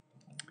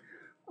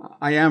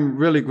I am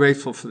really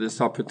grateful for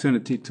this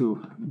opportunity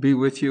to be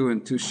with you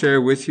and to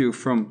share with you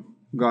from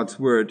God's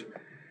Word.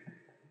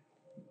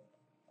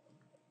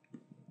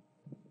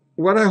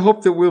 What I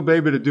hope that we'll be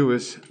able to do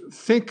is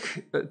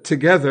think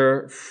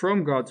together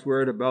from God's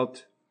Word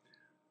about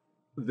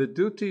the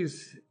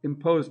duties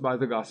imposed by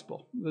the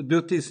gospel, the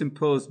duties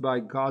imposed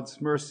by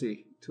God's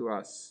mercy to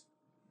us.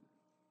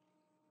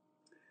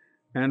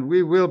 And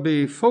we will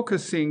be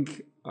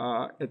focusing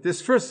at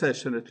this first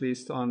session, at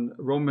least, on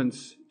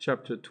Romans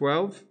chapter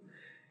 12.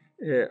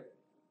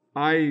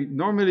 I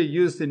normally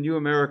use the New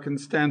American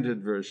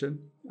Standard Version.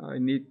 I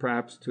need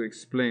perhaps to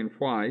explain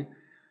why.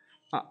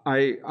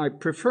 I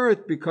prefer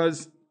it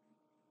because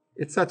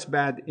it's such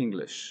bad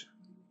English.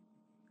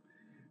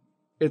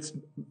 It's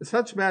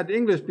such bad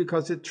English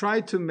because it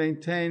tried to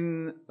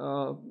maintain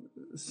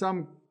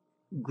some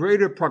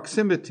greater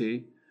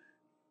proximity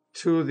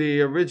to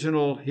the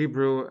original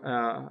Hebrew,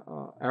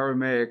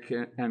 Aramaic,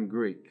 and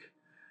Greek.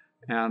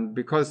 And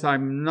because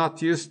I'm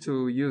not used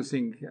to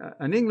using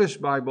an English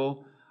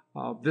Bible,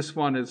 this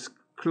one is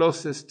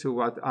closest to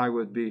what I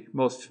would be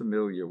most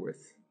familiar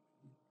with.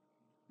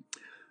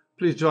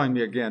 Please join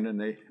me again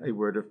in a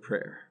word of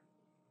prayer.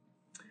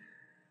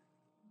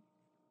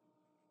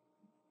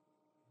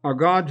 Our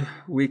God,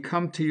 we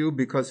come to you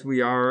because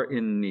we are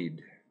in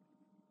need.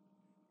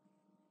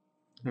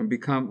 And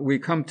we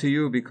come to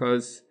you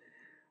because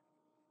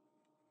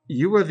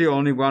you are the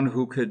only one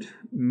who could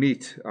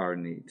meet our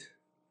need.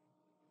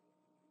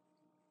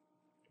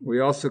 We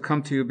also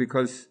come to you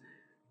because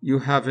you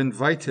have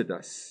invited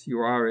us. You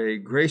are a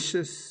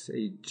gracious,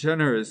 a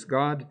generous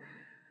God.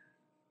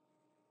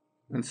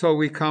 And so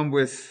we come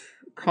with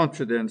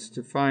confidence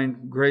to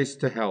find grace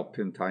to help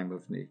in time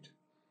of need.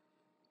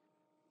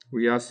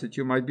 We ask that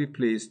you might be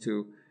pleased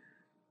to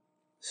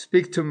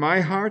speak to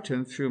my heart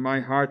and through my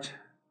heart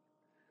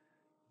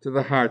to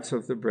the hearts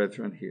of the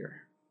brethren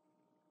here.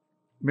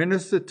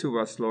 Minister to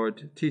us,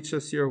 Lord. Teach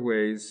us your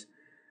ways.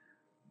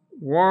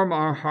 Warm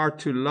our heart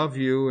to love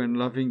you, and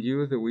loving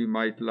you that we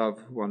might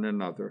love one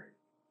another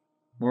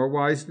more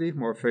wisely,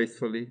 more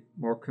faithfully,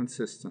 more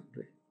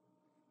consistently.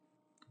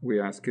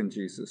 We ask in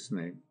Jesus'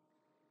 name.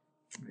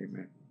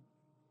 Amen.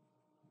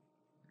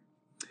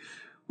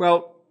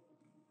 Well,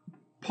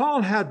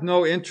 Paul had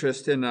no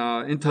interest in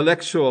an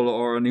intellectual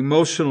or an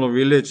emotional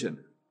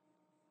religion.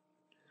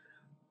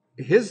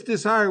 His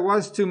desire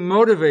was to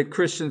motivate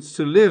Christians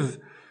to live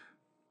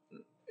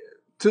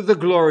to the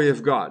glory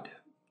of God.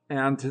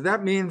 And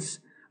that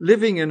means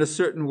living in a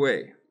certain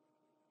way.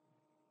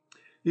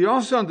 He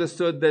also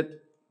understood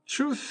that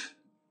truth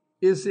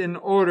is in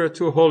order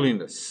to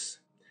holiness.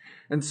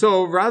 And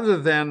so rather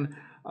than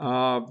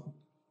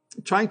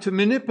trying to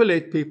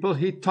manipulate people,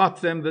 he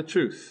taught them the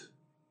truth.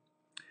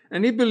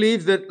 And he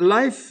believed that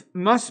life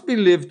must be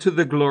lived to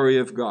the glory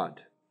of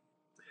God.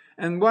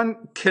 And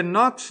one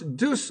cannot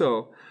do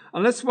so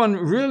unless one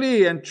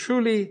really and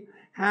truly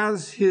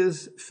has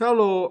his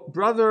fellow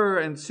brother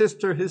and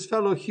sister, his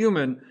fellow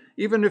human,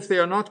 even if they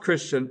are not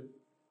Christian,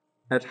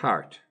 at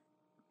heart.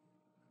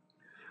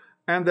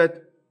 And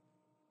that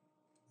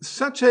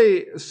such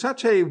a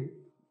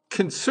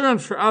concern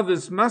for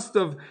others must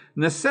of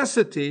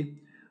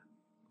necessity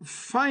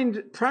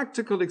find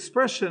practical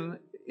expression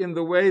in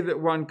the way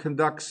that one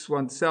conducts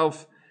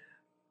oneself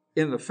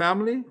in the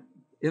family,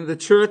 in the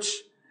church,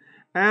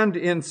 and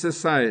in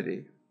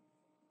society.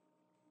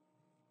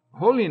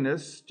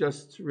 Holiness,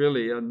 just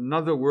really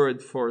another word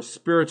for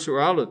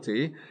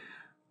spirituality,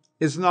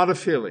 is not a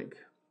feeling.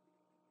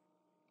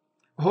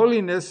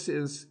 Holiness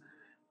is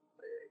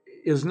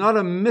not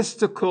a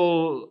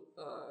mystical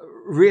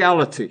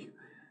reality.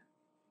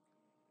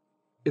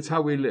 It's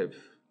how we live.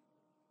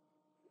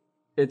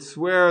 It's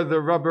where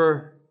the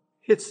rubber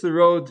hits the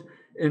road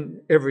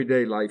in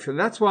everyday life. And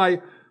that's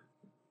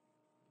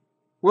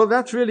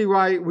really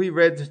why we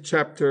read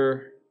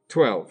chapter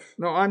 12.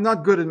 No, I'm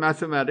not good at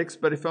mathematics,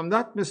 but if I'm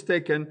not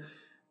mistaken,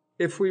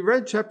 if we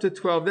read chapter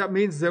 12, that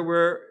means there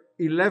were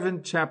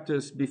 11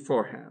 chapters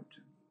beforehand.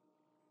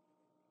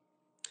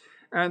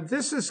 And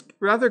this is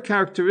rather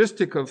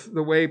characteristic of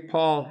the way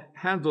Paul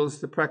handles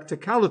the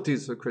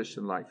practicalities of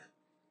Christian life.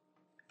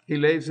 He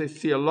lays a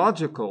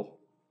theological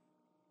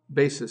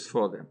basis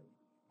for them.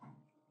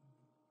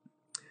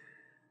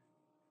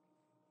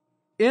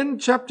 In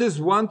chapters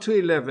 1 to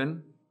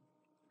 11,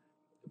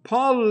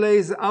 Paul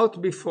lays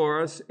out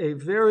before us a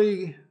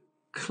very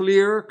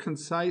clear,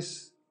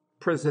 concise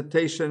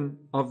presentation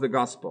of the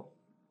gospel.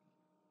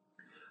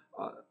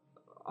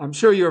 I'm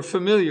sure you're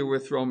familiar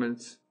with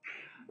Romans.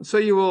 So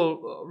you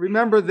will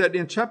remember that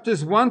in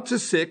chapters 1 to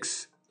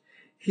 6,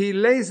 he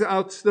lays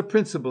out the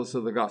principles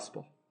of the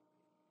gospel.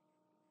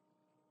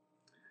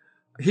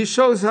 He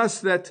shows us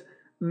that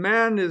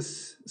man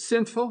is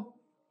sinful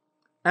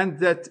and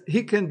that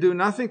he can do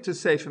nothing to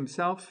save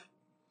himself,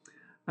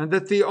 and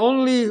that the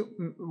only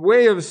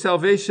way of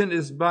salvation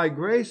is by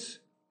grace,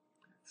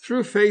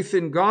 through faith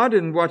in God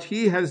and what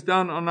he has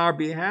done on our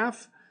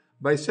behalf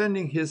by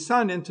sending his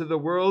Son into the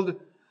world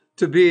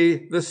to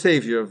be the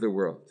Savior of the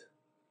world.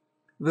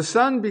 The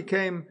Son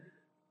became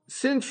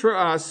sin for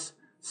us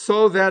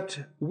so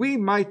that we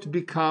might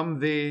become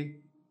do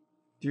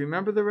you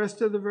remember the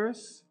rest of the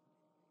verse?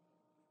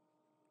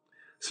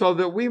 So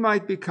that we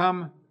might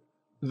become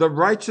the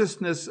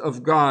righteousness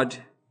of God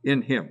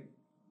in him.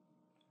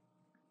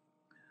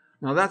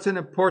 Now that's an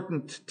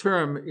important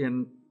term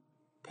in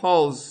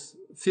Paul's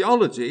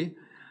theology,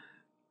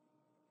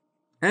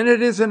 and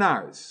it is in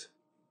ours,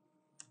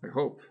 I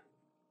hope.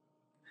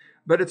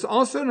 But it's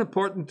also an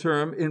important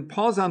term in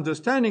Paul's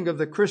understanding of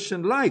the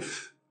Christian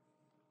life,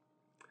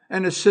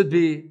 and it should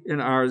be in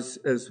ours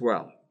as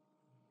well.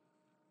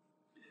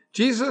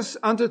 Jesus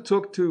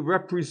undertook to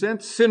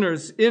represent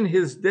sinners in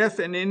his death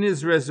and in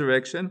his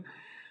resurrection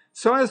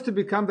so as to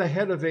become the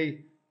head of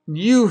a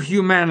new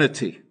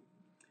humanity,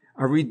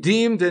 a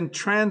redeemed and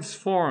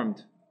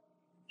transformed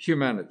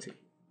humanity.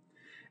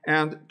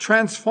 And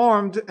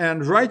transformed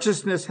and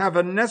righteousness have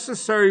a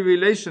necessary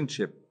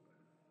relationship.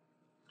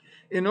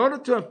 In order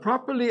to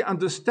properly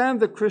understand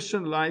the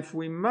Christian life,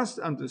 we must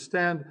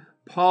understand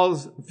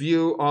Paul's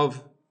view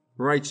of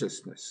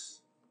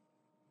righteousness.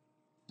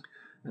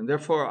 And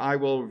therefore, I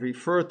will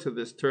refer to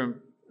this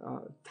term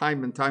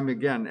time and time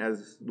again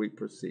as we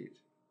proceed.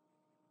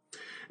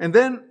 And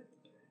then,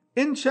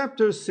 in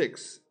chapter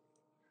 6,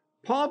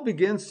 Paul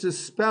begins to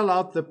spell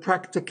out the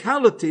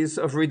practicalities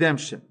of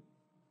redemption.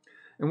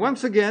 And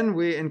once again,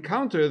 we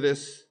encounter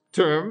this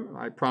term,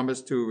 I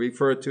promise to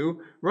refer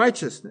to,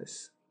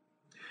 righteousness.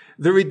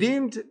 The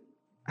redeemed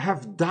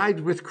have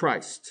died with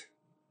Christ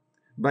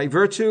by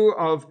virtue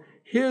of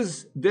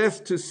his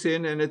death to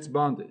sin and its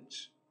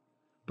bondage.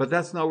 But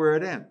that's not where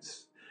it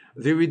ends.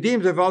 The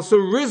redeemed have also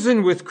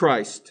risen with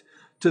Christ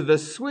to the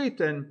sweet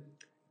and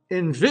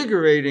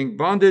invigorating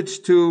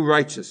bondage to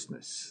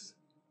righteousness.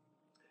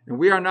 And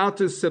we are now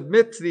to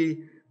submit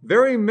the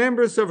very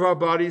members of our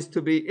bodies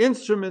to be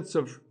instruments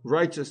of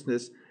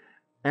righteousness,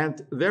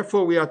 and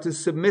therefore we are to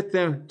submit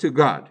them to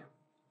God.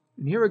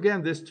 And here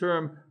again, this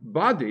term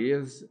body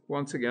is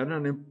once again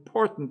an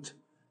important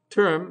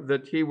term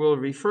that he will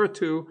refer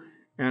to,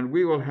 and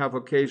we will have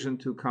occasion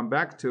to come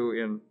back to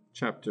in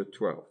chapter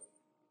 12.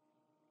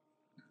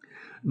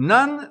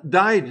 None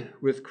died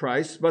with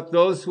Christ, but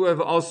those who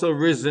have also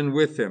risen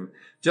with him,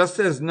 just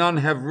as none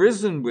have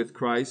risen with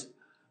Christ,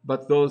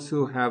 but those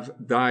who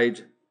have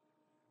died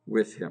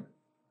with him.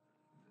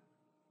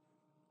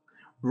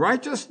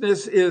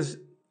 Righteousness is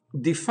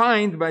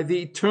defined by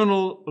the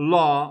eternal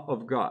law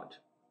of God.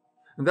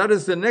 And that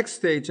is the next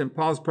stage in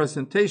Paul's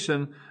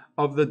presentation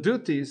of the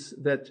duties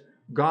that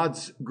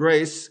God's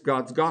grace,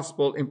 God's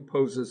gospel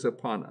imposes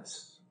upon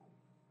us.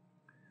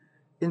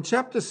 In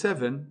chapter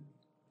 7,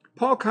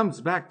 Paul comes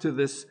back to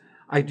this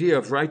idea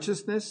of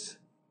righteousness,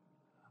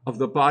 of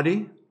the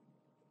body,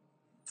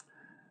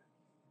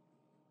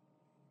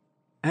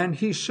 and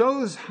he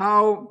shows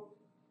how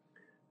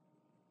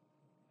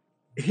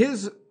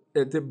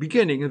at the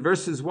beginning, in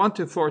verses 1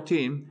 to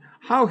 14,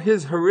 how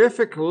his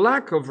horrific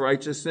lack of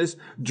righteousness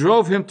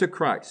drove him to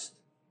Christ.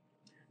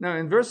 Now,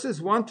 in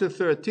verses 1 to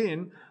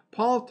 13,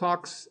 Paul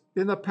talks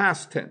in the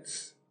past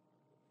tense.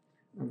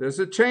 And there's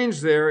a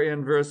change there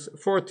in verse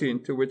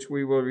 14, to which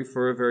we will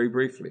refer very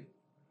briefly,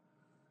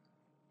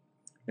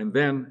 and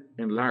then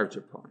enlarge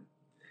upon.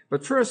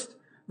 But first,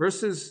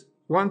 verses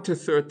 1 to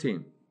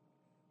 13.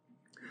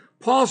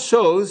 Paul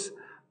shows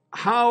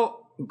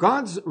how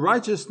God's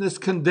righteousness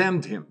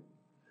condemned him,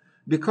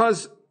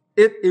 because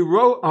it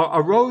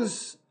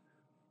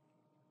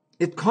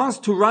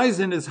caused to rise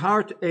in his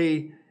heart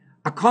a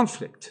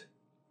conflict.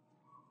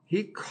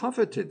 He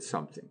coveted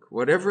something,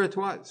 whatever it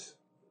was,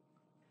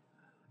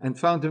 and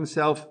found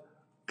himself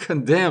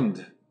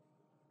condemned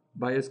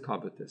by his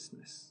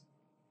covetousness.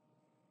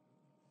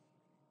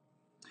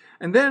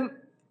 And then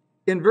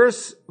in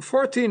verse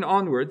 14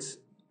 onwards,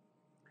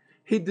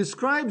 he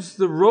describes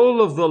the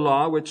role of the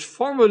law, which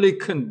formerly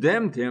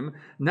condemned him,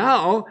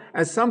 now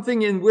as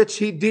something in which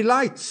he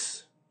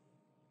delights,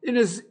 in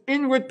his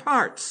inward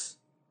parts,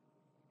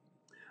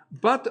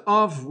 but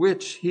of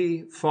which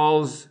he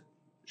falls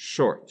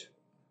short.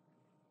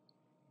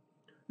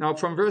 Now,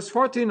 from verse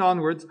 14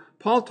 onwards,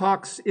 Paul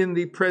talks in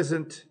the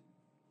present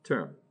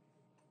term.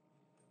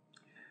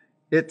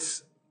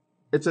 It's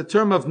a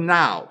term of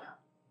now,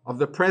 of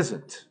the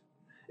present.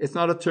 It's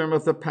not a term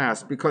of the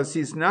past, because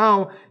he's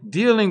now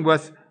dealing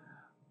with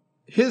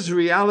his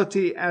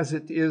reality as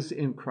it is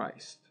in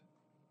Christ.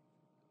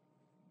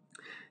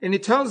 And he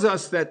tells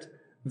us that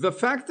the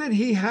fact that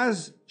he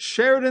has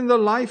shared in the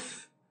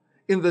life,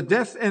 in the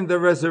death and the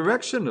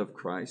resurrection of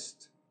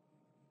Christ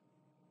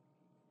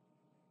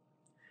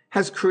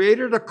has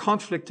created a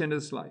conflict in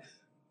his life.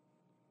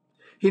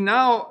 He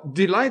now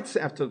delights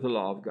after the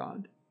law of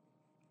God.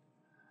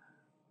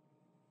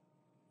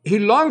 He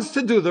longs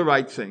to do the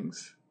right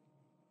things,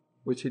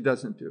 which he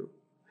doesn't do.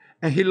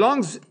 And he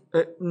longs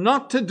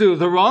not to do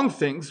the wrong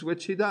things,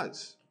 which he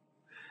does.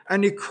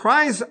 And he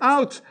cries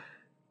out,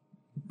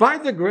 by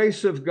the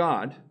grace of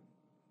God,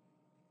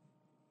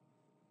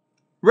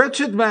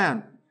 "Wretched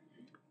man,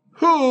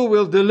 who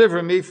will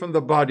deliver me from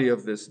the body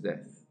of this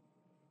death?"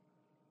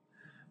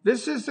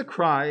 This is the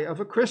cry of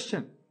a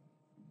Christian.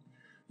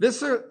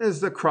 This is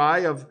the cry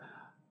of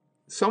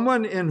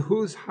someone in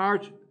whose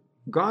heart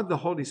God the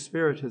Holy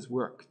Spirit has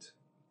worked.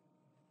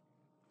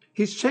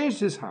 He's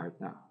changed his heart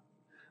now.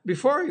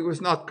 Before he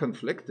was not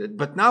conflicted,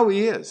 but now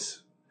he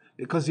is,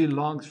 because he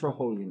longs for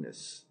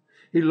holiness.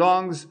 He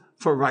longs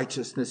for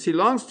righteousness. He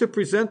longs to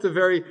present the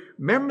very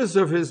members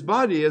of his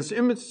body as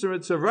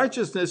instruments of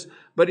righteousness.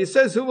 But he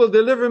says, who will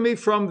deliver me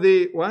from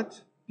the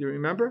what? Do you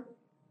remember?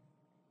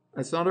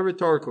 That's not a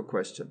rhetorical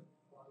question.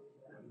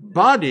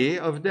 Body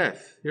of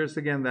death. Here's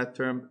again that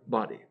term,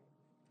 body.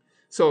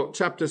 So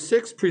chapter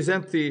 6,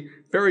 present the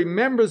very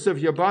members of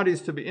your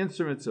bodies to be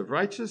instruments of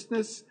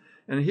righteousness.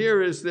 And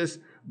here is this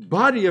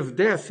body of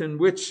death in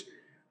which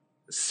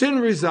sin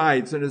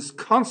resides and is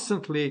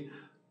constantly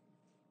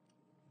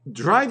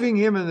driving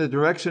him in the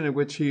direction in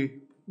which he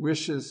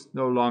wishes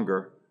no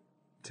longer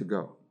to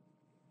go.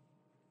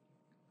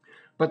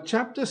 But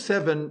chapter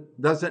 7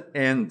 doesn't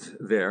end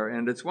there,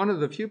 and it's one of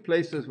the few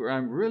places where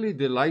I'm really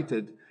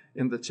delighted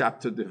in the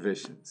chapter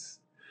divisions.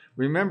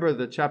 Remember,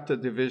 the chapter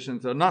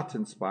divisions are not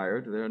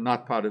inspired. They're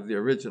not part of the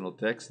original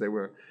text. They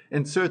were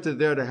inserted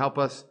there to help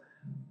us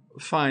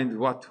find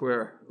what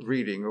we're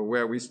reading or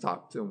where we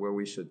stopped and where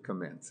we should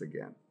commence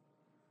again.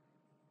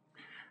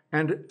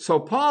 And so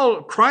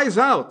Paul cries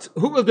out,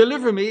 who will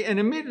deliver me? And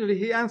immediately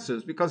he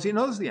answers, because he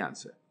knows the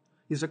answer.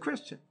 He's a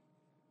Christian.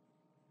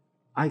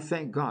 I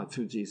thank God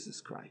through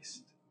Jesus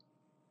Christ.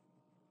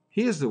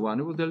 He is the one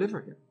who will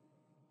deliver him.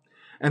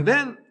 And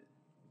then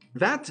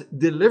that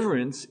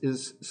deliverance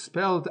is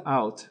spelled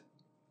out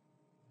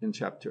in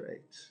chapter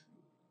 8,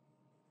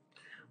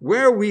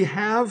 where we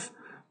have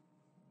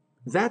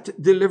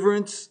that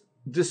deliverance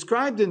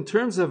described in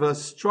terms of a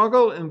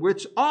struggle in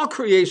which all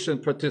creation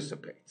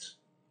participates.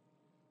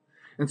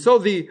 And so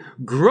the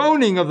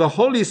groaning of the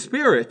Holy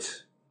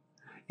Spirit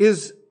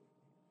is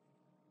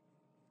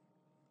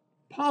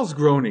Paul's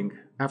groaning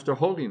after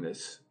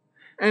holiness.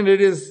 And it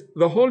is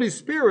the Holy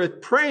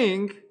Spirit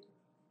praying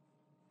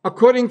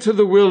according to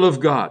the will of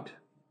God.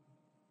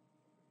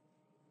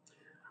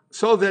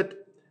 So that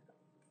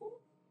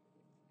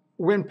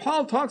when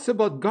Paul talks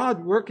about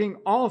God working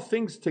all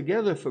things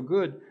together for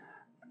good,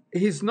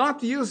 he's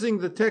not using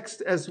the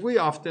text as we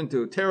often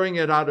do, tearing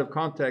it out of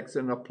context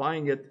and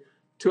applying it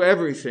to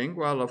everything.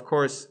 Well, of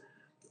course,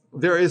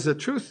 there is a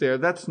truth there.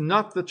 That's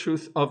not the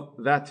truth of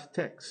that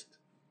text.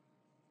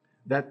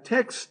 That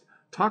text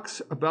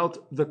talks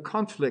about the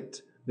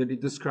conflict that he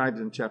describes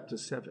in chapter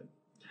 7,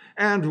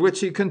 and which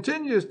he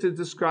continues to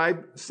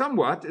describe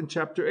somewhat in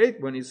chapter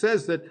 8 when he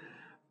says that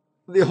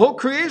the whole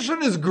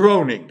creation is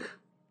groaning,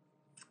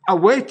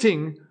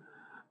 awaiting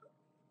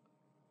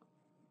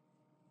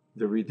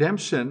the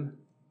redemption,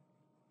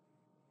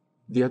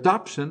 the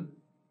adoption.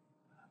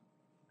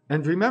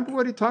 And remember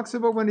what he talks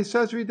about when he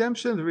says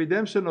redemption? The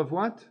redemption of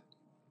what?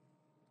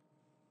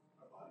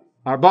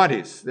 Our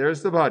bodies.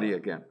 There's the body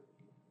again.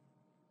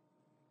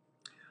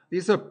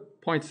 These are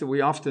points that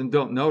we often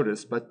don't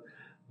notice, but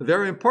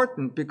they're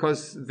important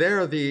because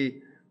they're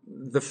the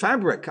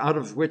fabric out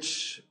of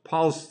which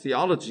Paul's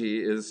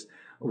theology is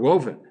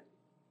woven.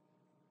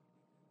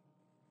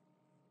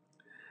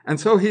 And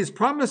so he's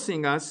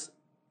promising us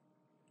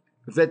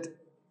that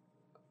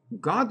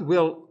God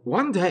will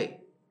one day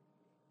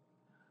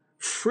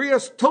free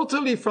us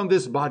totally from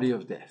this body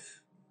of death.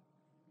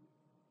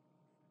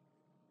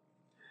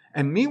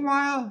 And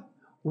meanwhile,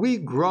 we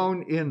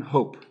groan in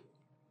hope.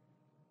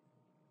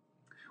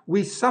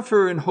 We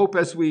suffer in hope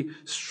as we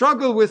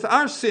struggle with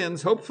our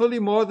sins, hopefully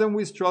more than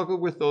we struggle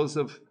with those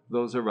of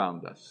those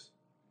around us.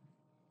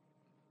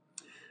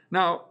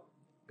 Now,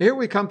 here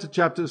we come to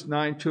chapters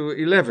 9 to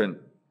 11.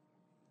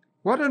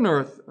 What on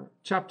earth are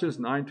chapters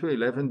 9 to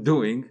 11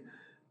 doing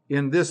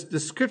in this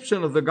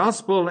description of the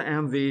gospel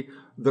and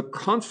the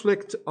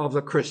conflict of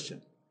the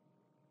Christian?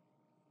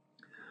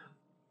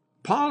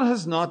 Paul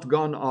has not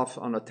gone off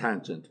on a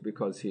tangent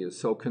because he is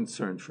so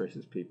concerned for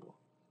his people.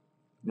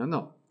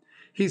 No.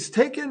 He's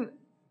taken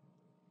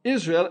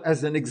Israel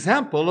as an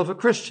example of a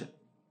Christian.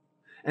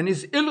 And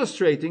he's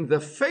illustrating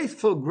the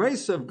faithful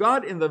grace of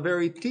God in the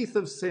very teeth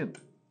of sin.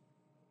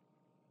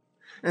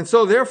 And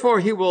so therefore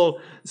he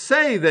will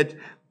say that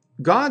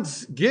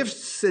God's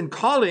gifts and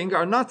calling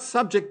are not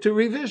subject to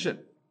revision.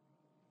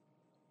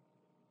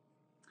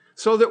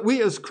 So that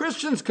we as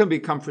Christians can be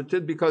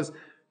comforted because,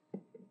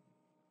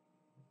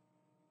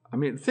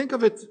 think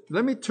of it.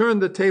 Let me turn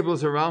the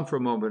tables around for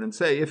a moment and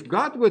say, if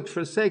God would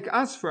forsake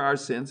us for our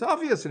sins,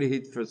 obviously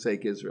he'd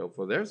forsake Israel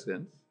for their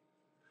sins.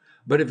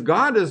 But if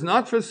God has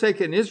not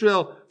forsaken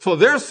Israel for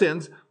their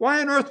sins, why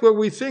on earth will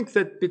we think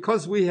that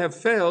because we have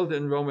failed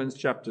in Romans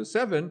chapter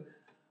 7,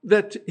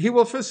 that he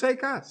will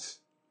forsake us?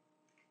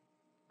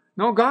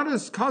 No, God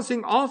is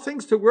causing all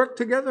things to work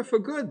together for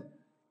good,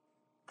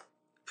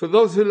 for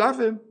those who love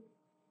him.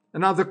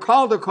 And now they're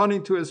called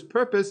according to his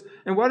purpose.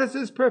 And what is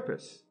his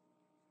purpose?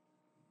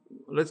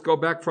 Let's go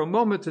back for a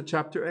moment to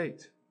chapter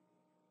 8.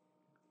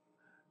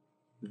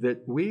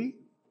 That we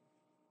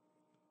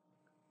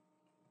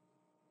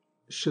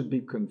should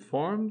be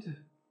conformed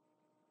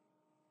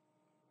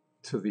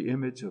to the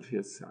image of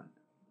his Son.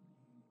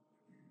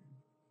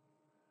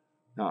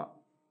 Now,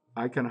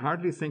 I can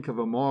hardly think of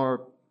a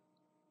more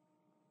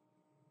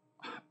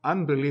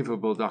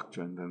unbelievable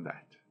doctrine than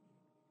that.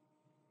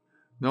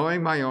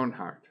 Knowing my own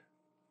heart.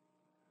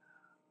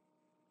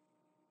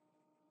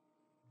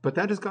 But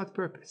that is God's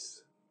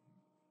purpose.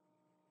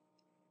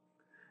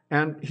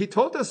 And he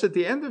told us at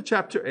the end of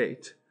chapter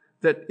 8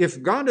 that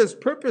if God has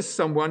purposed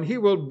someone, he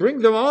will bring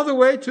them all the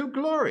way to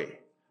glory.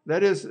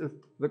 That is,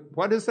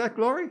 what is that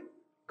glory?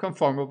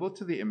 Conformable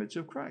to the image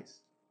of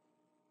Christ.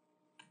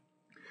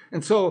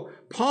 And so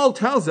Paul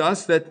tells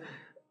us that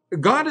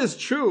God is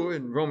true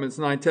in Romans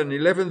 9, 10, and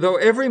 11, though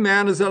every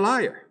man is a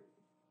liar.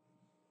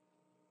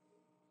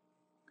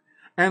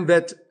 And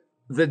that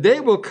the day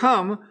will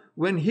come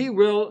when he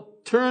will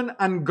turn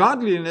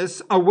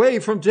ungodliness away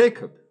from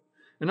Jacob.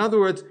 In other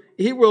words,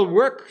 he will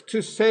work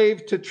to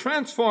save, to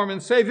transform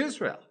and save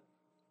Israel.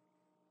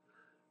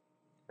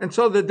 And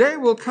so the day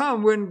will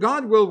come when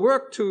God will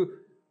work to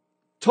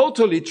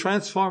totally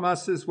transform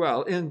us as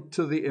well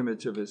into the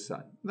image of his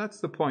Son. That's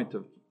the point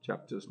of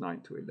chapters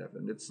 9 to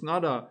 11. It's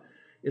not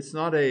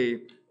a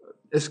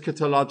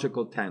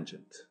eschatological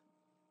tangent.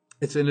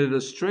 It's an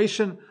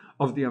illustration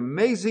of the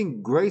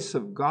amazing grace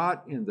of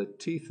God in the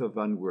teeth of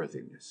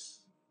unworthiness.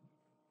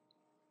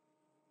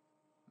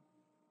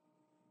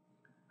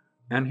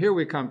 And here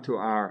we come to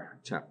our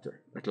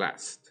chapter at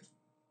last,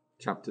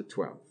 chapter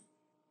 12.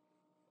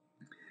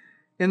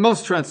 In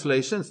most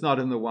translations, not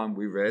in the one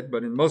we read,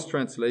 but in most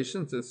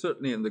translations, and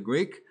certainly in the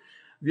Greek,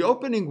 the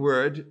opening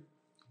word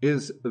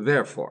is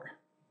therefore.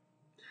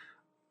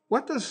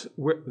 What does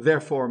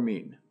therefore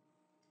mean?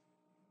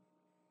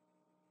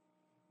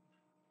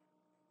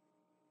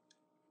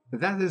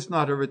 That is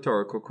not a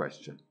rhetorical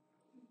question.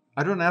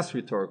 I don't ask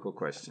rhetorical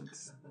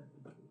questions.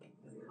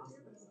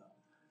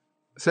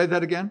 Say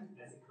that again.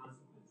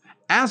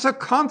 As a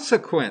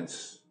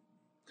consequence.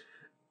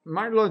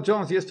 Martin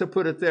Lloyd-Jones used to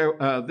put it there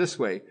this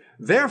way.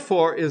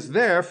 Therefore is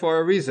there for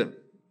a reason.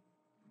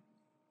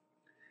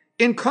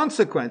 In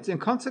consequence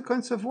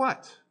of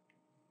what?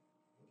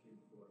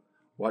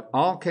 What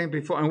all came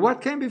before. And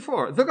what came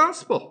before? The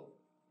gospel.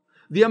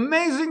 The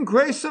amazing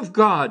grace of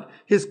God,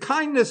 his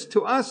kindness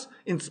to us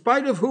in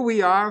spite of who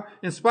we are,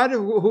 in spite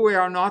of who we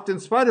are not, in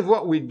spite of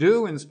what we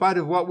do, in spite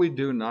of what we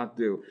do not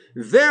do.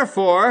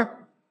 Therefore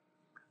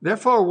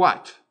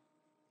what?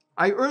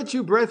 I urge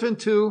you, brethren,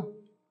 to,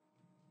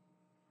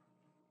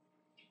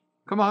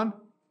 come on.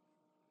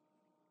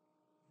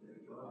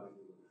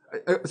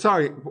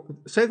 Sorry,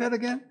 say that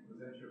again.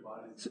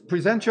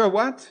 Present your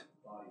what?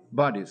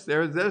 Bodies.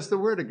 There's the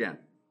word again.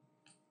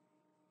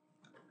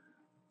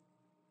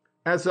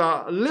 As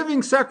a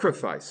living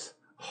sacrifice,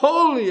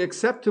 wholly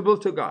acceptable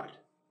to God.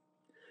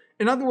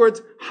 In other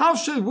words, how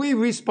should we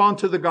respond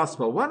to the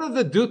gospel? What are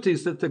the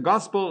duties that the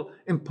gospel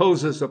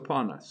imposes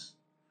upon us?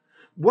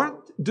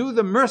 What do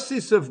the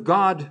mercies of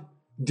God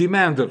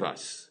demand of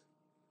us?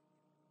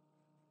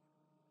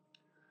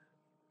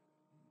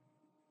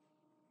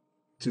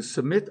 To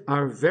submit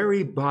our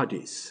very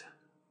bodies.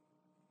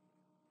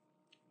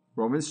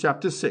 Romans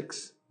chapter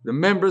 6. The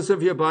members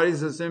of your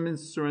bodies as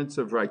instruments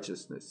of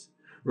righteousness.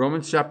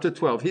 Romans chapter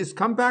 12. He's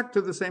come back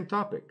to the same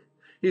topic.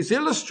 He's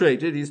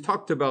illustrated, he's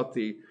talked about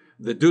the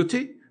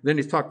duty, then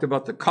he's talked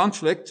about the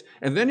conflict,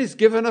 and then he's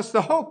given us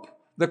the hope,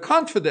 the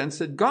confidence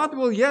that God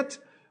will yet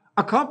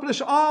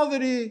accomplish all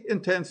that he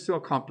intends to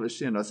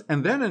accomplish in us.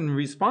 And then in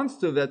response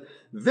to that,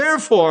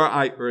 therefore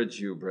I urge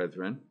you,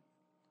 brethren,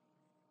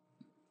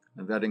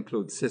 and that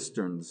includes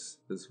cisterns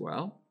as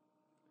well,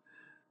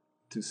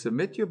 to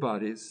submit your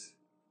bodies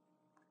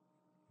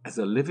as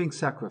a living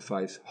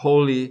sacrifice,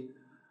 holy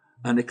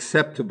and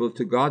acceptable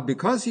to God,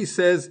 because he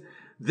says,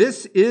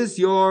 this is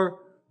your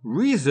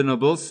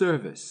reasonable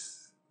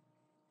service.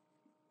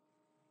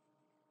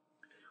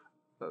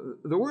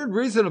 The word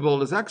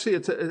reasonable is actually,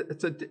 it's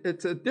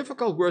a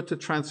difficult word to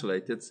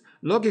translate. It's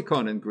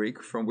logikon in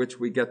Greek, from which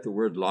we get the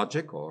word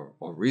logic or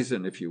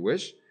reason, if you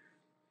wish.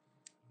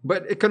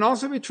 But it can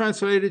also be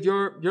translated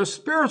your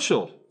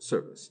spiritual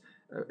service.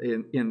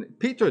 In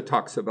Peter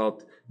talks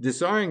about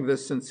desiring the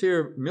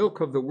sincere milk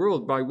of the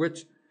world by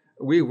which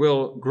we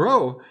will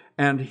grow.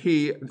 And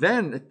he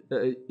then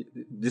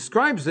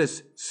describes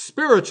this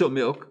spiritual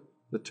milk.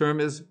 The term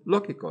is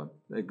logikon,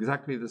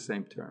 exactly the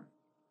same term.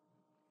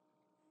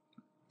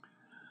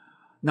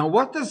 Now,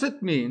 what does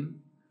it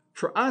mean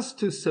for us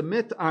to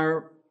submit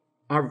our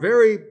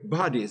very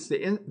bodies,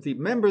 the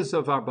members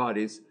of our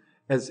bodies,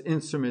 as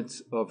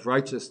instruments of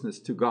righteousness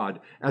to God,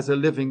 as a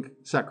living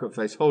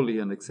sacrifice, holy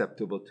and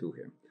acceptable to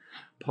him?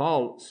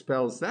 Paul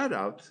spells that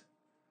out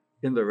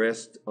in the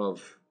rest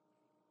of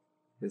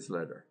his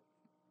letter.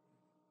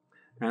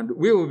 And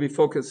we will be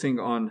focusing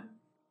on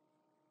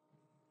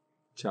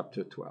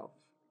chapter 12.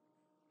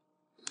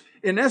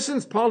 In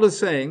essence, Paul is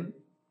saying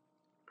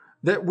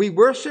that we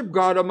worship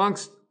God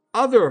amongst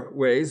other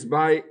ways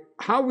by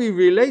how we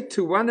relate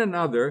to one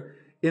another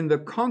in the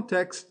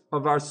context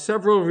of our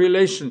several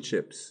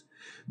relationships.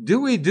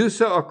 Do we do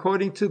so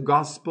according to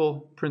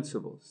gospel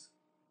principles?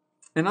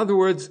 In other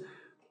words,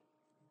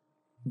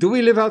 do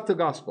we live out the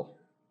gospel?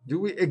 Do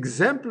we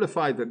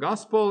exemplify the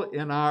gospel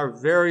in our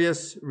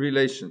various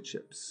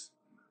relationships?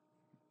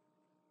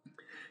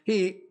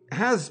 He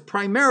has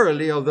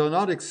primarily, although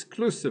not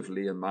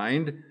exclusively in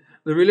mind,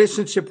 the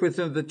relationship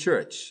within the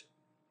church.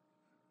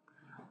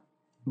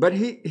 But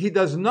he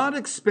does not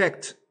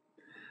expect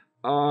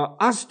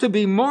us to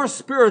be more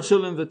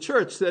spiritual in the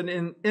church than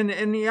in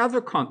any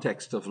other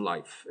context of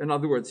life. In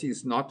other words,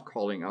 he's not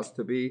calling us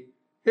to be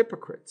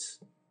hypocrites.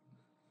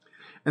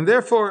 And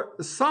therefore,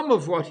 some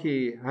of what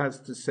he has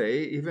to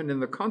say, even in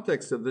the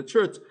context of the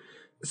church,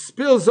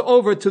 spills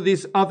over to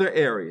these other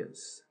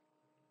areas.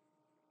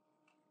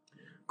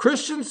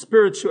 Christian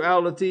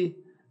spirituality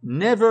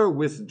never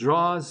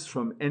withdraws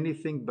from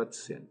anything but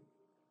sin.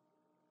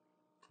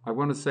 I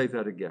want to say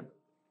that again.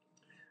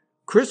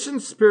 Christian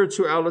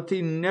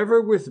spirituality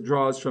never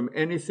withdraws from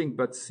anything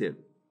but sin.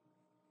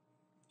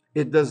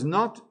 It does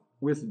not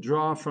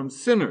withdraw from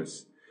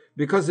sinners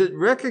because it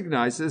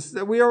recognizes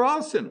that we are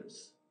all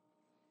sinners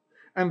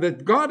and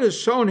that God has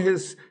shown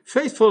his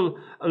faithful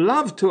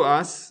love to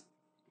us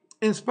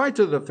in spite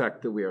of the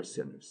fact that we are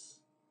sinners.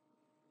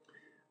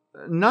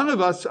 None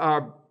of us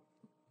are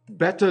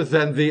better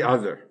than the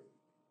other.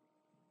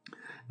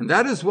 And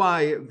that is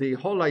why the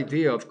whole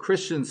idea of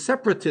Christian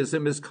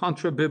separatism is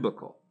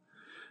contra-biblical.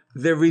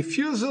 The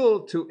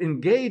refusal to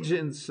engage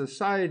in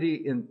society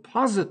in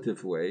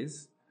positive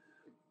ways,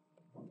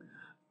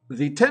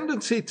 the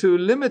tendency to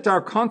limit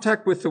our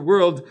contact with the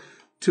world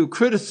to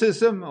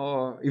criticism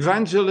or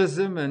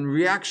evangelism and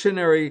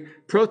reactionary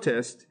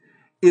protest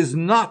is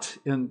not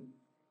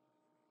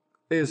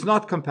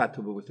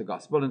compatible with the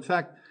gospel. In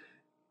fact,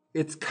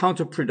 it's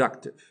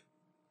counterproductive.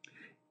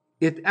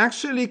 It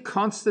actually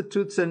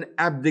constitutes an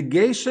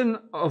abdication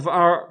of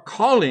our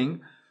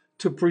calling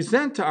to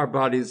present our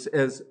bodies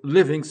as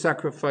living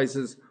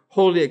sacrifices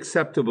wholly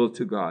acceptable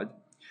to God.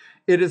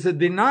 It is a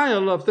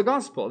denial of the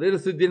gospel. It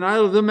is a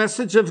denial of the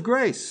message of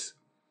grace.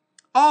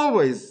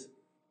 Always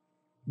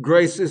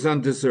grace is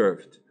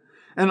undeserved.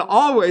 And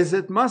always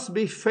it must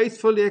be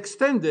faithfully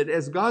extended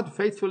as God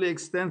faithfully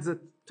extends it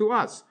to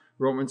us.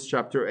 Romans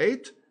chapter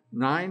 8,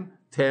 9,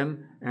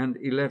 10, and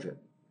 11.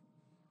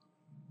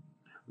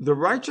 The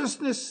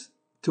righteousness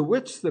to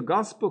which the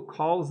gospel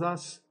calls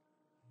us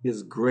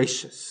is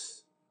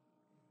gracious.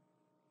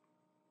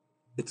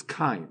 It's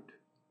kind.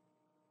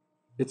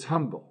 It's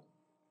humble.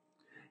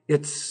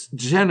 It's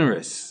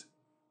generous.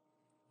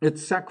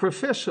 It's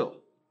sacrificial.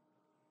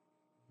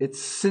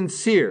 It's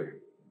sincere.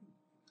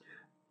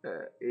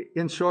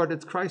 In short,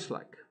 it's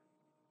Christ-like.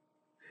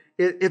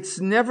 It's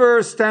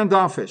never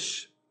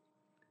standoffish.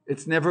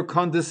 It's never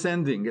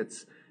condescending.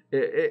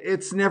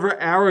 It's never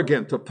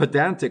arrogant or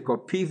pedantic or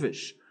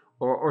peevish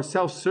or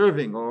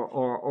self-serving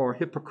or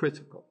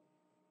hypocritical.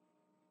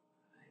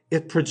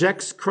 It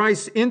projects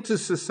Christ into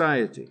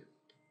society.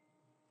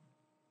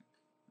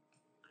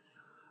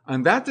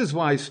 And that is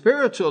why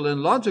spiritual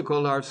and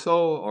logical are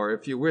so, or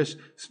if you wish,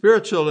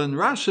 spiritual and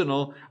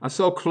rational are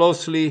so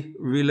closely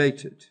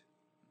related.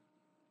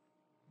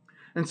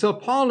 And so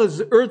Paul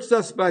has urged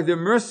us by the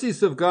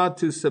mercies of God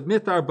to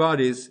submit our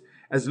bodies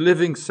as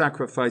living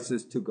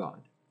sacrifices to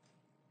God.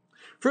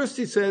 First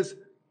he says,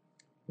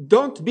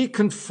 don't be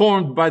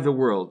conformed by the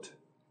world,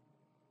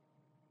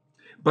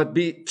 but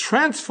be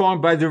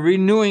transformed by the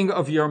renewing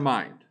of your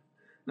mind.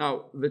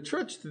 Now, the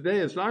church today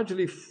has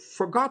largely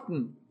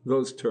forgotten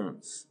those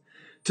terms.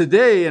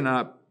 Today, in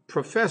a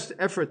professed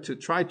effort to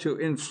try to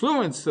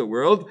influence the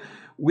world,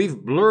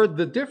 we've blurred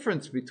the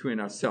difference between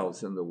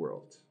ourselves and the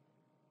world.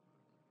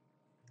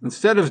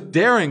 Instead of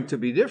daring to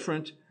be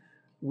different,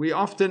 we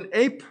often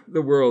ape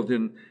the world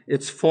in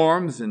its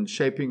forms in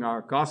shaping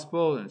our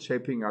gospel and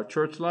shaping our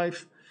church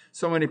life.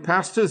 So many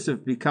pastors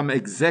have become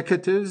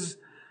executives.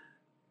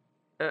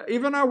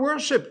 Even our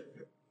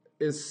worship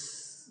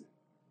is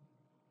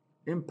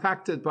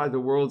impacted by the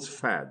world's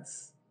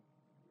fads.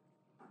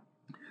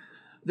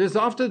 There's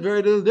often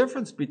very little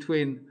difference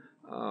between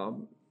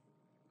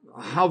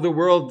how the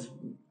world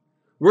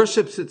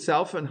worships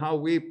itself and how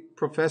we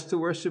profess to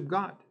worship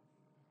God.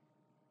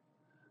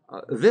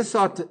 This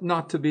ought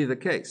not to be the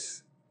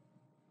case.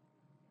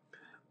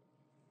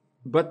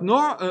 But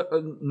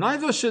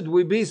neither should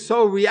we be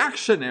so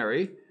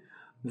reactionary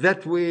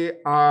that we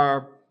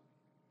are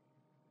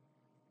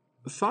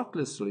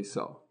thoughtlessly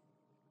so.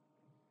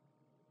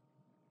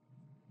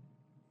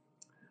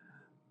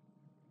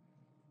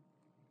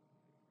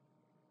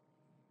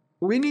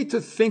 We need to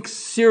think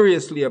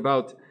seriously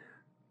about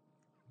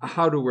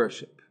how to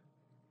worship.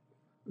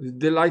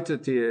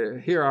 Delighted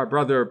to hear our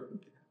brother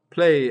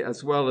play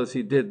as well as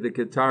he did the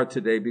guitar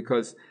today,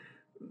 because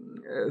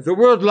the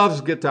world loves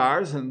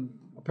guitars, and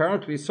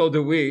apparently so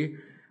do we,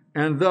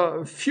 and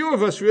the few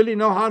of us really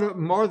know how to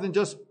more than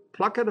just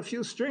pluck at a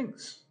few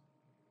strings.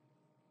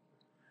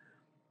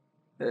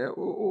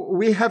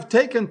 We have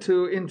taken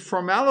to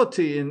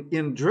informality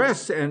in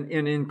dress and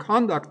in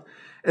conduct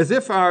as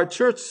if our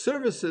church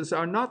services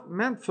are not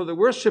meant for the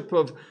worship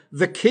of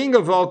the King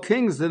of all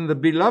kings and the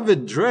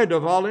beloved dread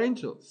of all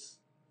angels.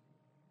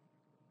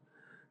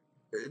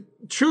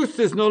 Truth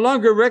is no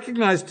longer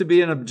recognized to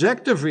be an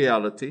objective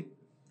reality.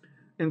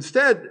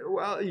 Instead,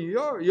 well,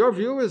 your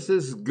view is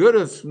as good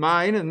as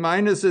mine, and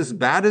mine is as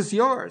bad as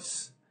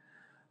yours.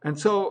 And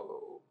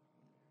so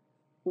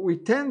we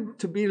tend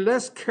to be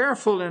less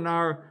careful in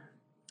our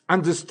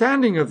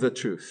understanding of the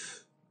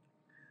truth.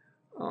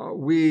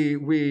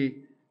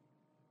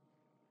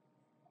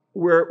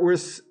 We're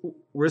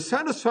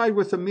satisfied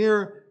with a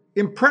mere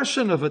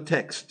impression of a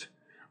text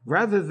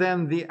rather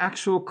than the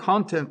actual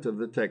content of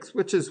the text,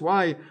 which is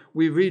why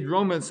we read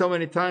Romans so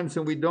many times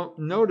and we don't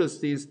notice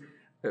these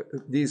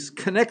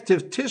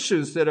connective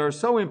tissues that are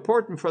so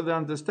important for the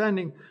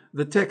understanding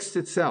the text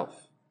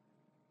itself.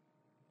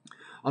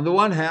 On the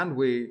one hand,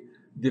 we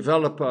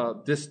develop a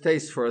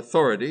distaste for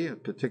authority,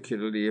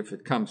 particularly if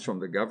it comes from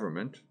the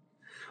government.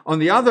 On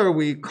the other,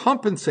 we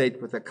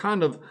compensate with a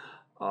kind of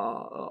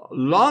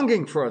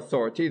longing for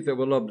authority that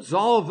will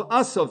absolve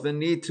us of the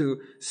need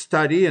to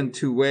study and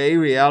to weigh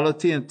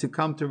reality and to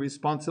come to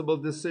responsible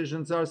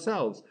decisions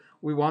ourselves.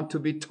 We want to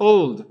be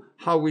told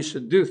how we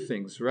should do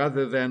things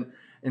rather than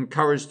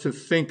encouraged to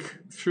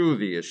think through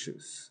the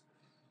issues.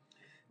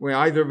 We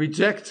either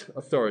reject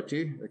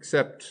authority,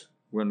 except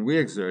when we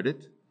exert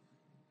it.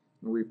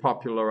 We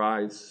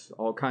popularize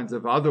all kinds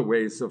of other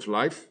ways of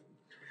life.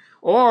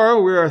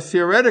 Or we are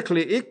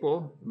theoretically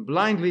equal,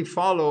 blindly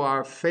follow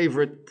our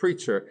favorite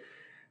preacher,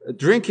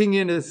 drinking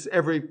in his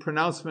every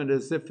pronouncement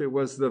as if it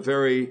was the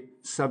very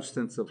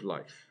substance of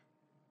life.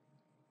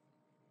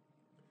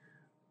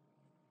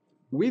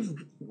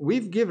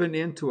 We've given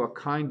into a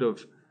kind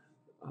of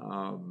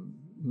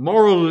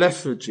moral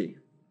lethargy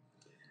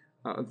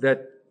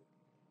that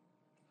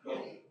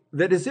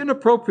is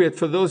inappropriate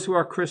for those who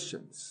are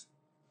Christians.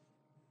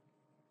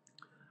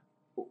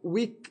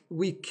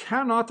 We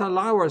cannot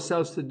allow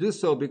ourselves to do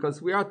so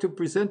because we are to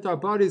present our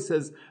bodies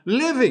as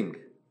living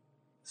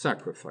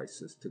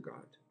sacrifices to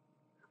God,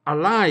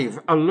 alive,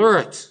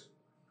 alert.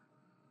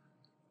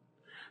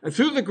 And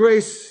through the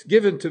grace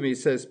given to me,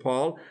 says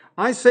Paul,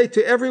 I say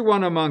to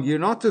everyone among you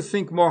not to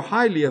think more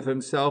highly of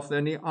himself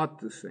than he ought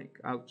to think.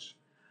 Ouch.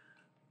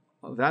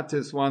 Well, that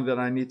is one that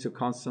I need to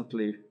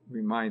constantly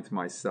remind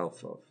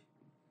myself of.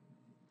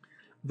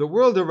 The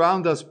world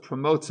around us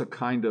promotes a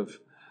kind of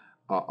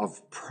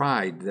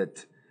pride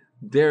that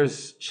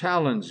dares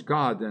challenge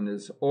God and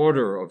his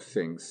order of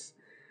things,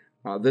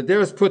 that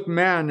dares put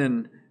man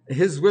and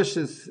his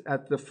wishes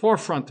at the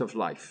forefront of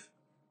life.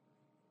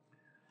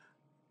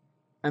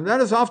 And that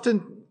is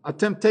often a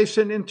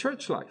temptation in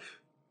church life,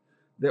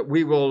 that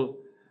we will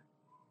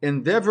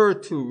endeavor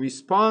to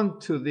respond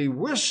to the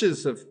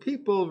wishes of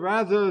people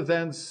rather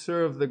than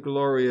serve the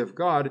glory of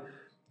God,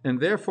 and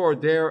therefore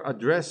dare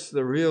address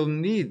the real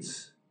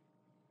needs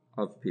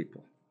of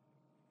people.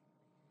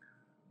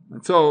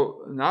 And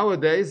so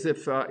nowadays,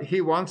 if he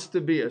wants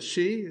to be a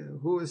she,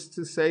 who is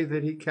to say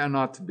that he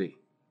cannot be?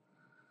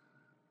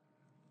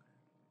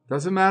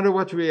 Doesn't matter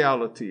what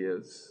reality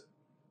is.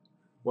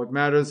 What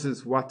matters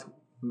is what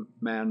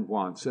man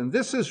wants. And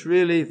this is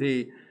really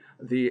the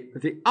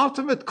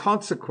ultimate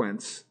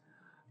consequence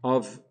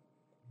of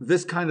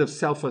this kind of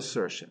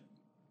self-assertion.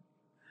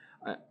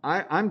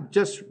 I'm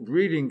just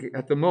reading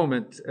at the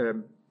moment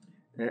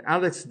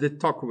Alex de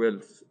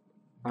Tocqueville,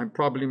 I'm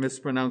probably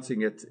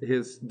mispronouncing it,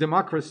 his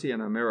Democracy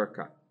in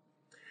America.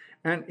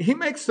 And he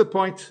makes the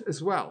point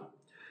as well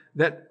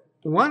that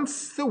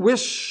once the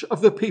wish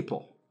of the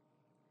people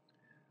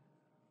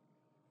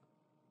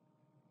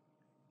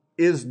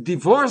is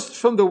divorced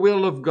from the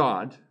will of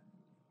God,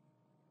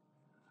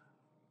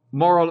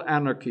 moral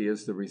anarchy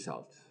is the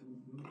result.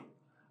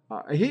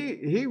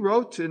 He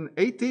wrote in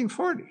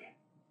 1840,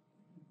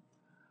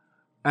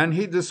 and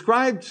he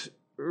described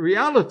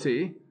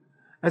reality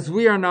as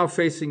we are now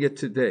facing it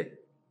today.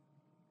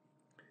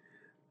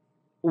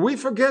 We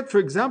forget, for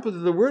example, that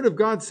the Word of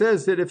God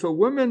says that a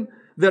woman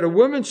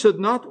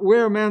should not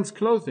wear man's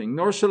clothing,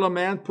 nor shall a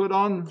man put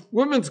on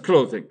woman's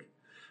clothing.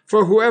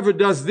 For whoever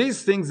does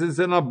these things is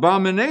an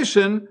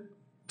abomination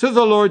to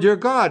the Lord your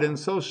God, and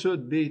so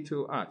should be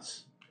to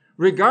us,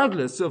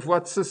 regardless of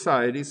what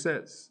society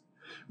says,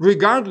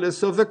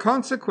 regardless of the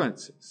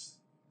consequences.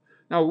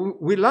 Now,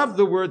 we love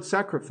the word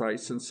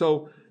sacrifice, and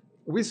so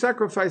we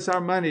sacrifice our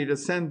money to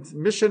send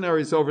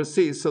missionaries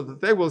overseas so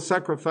that they will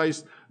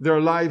sacrifice their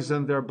lives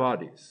and their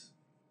bodies.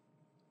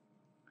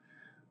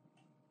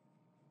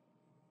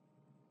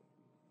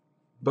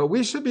 But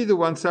we should be the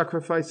ones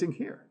sacrificing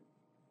here,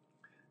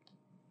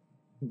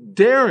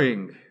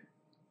 daring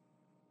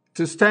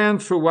to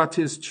stand for what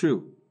is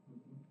true.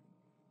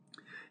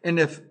 And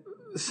if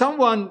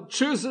someone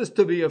chooses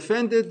to be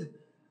offended,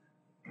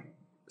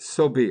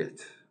 so be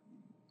it.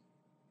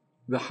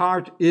 The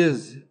heart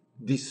is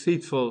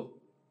deceitful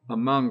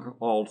among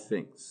all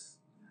things.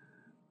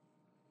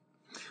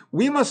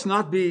 We must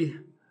not be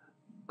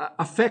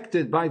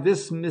affected by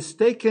this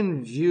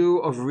mistaken view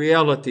of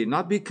reality,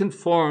 not be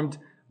conformed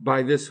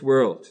by this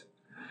world.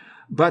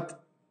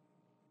 But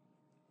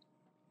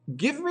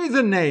give me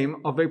the name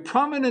of a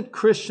prominent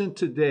Christian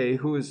today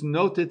who is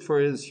noted for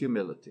his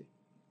humility.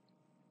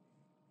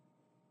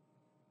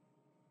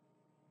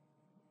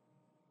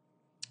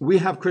 We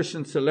have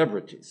Christian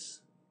celebrities,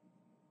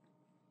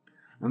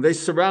 and they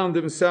surround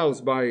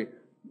themselves by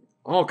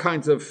all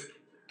kinds of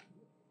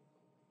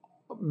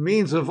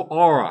means of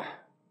aura.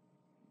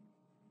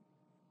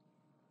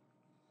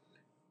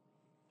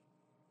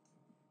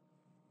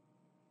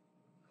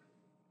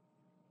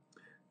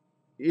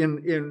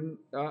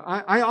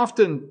 I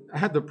often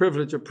had the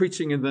privilege of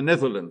preaching in the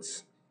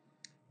Netherlands,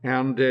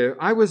 and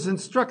I was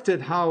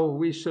instructed how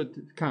we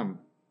should come.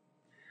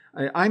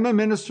 I'm a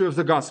minister of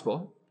the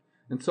gospel,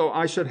 and so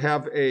I should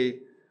have a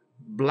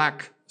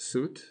black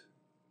suit,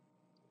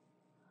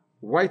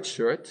 white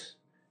shirt,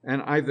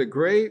 and either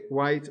gray,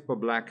 white, or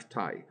black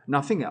tie.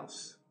 Nothing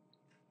else.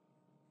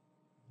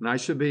 And I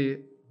should be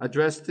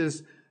addressed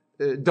as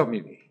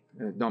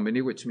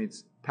Domini, which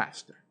means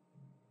pastor.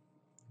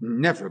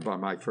 Never by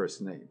my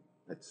first name.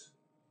 That's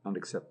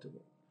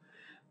unacceptable.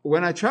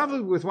 When I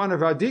traveled with one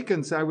of our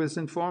deacons, I was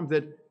informed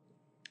that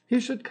he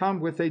should come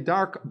with a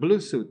dark blue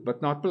suit,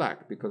 but not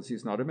black, because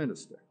he's not a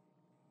minister.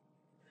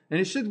 And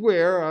he should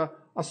wear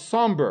a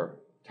somber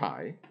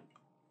tie,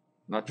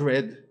 not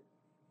red,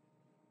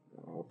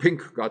 or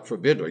pink, God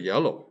forbid, or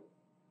yellow.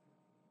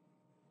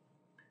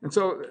 And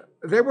so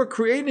they were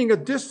creating a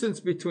distance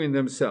between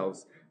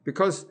themselves,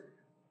 because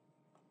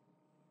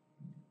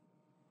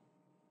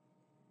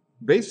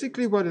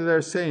basically what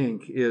they're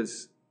saying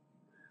is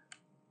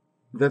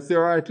that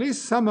there are at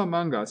least some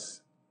among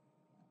us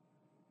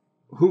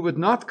who would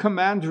not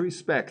command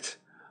respect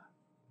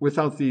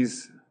without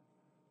these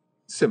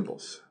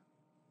symbols.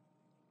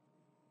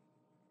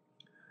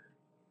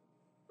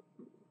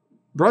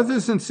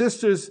 Brothers and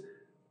sisters,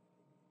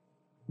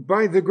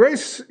 by the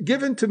grace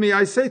given to me,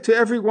 I say to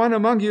every one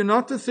among you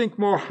not to think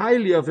more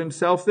highly of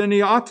himself than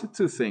he ought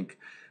to think,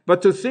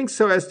 but to think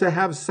so as to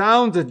have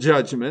sound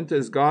judgment,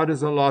 as God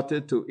has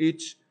allotted to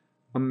each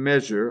a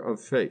measure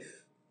of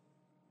faith.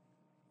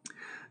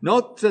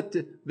 Note that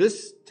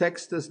this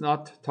text does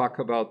not talk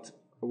about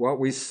what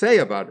we say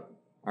about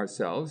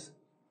ourselves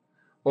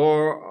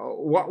or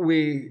what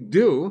we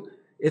do.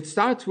 It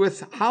starts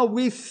with how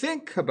we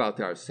think about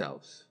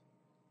ourselves.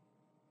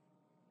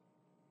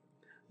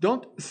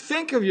 Don't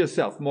think of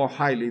yourself more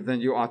highly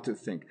than you ought to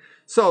think.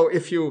 So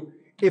if you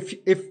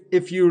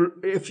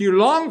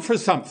long for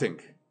something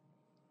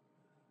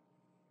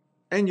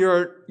and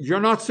you're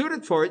not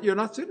suited for it, you're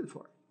not suited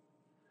for it.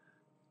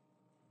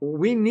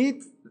 We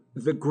need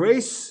the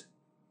grace.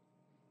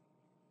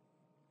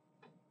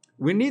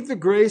 We need the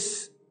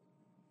grace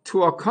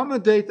to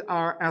accommodate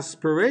our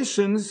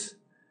aspirations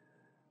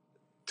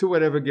to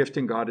whatever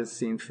gifting God has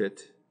seen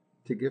fit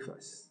to give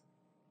us.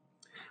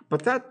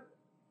 But that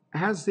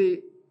has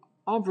the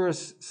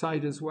obverse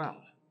side as well.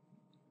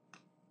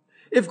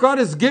 If God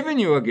has given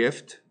you a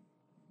gift,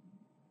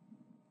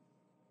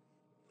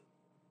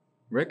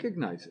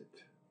 recognize it.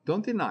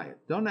 Don't deny it.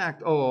 Don't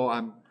act,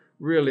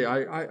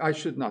 I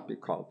should not be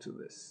called to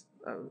this.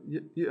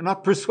 You're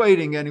not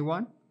persuading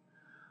anyone.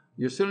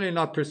 You're certainly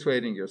not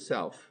persuading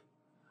yourself.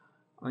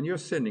 And you're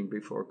sinning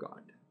before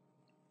God.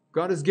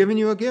 God has given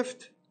you a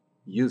gift.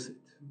 Use it.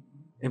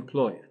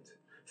 Employ it.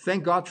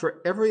 Thank God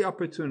for every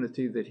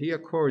opportunity that he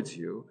accords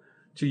you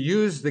to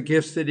use the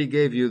gifts that he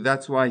gave you.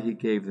 That's why he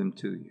gave them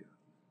to you.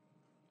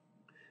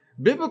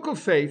 Biblical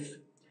faith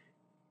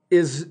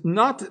is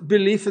not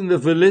belief in the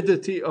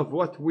validity of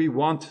what we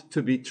want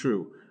to be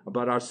true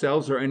about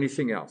ourselves or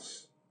anything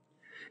else.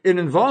 It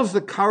involves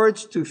the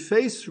courage to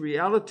face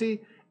reality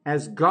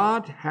as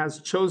God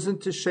has chosen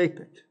to shape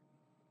it.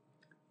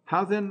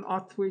 How then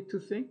ought we to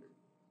think?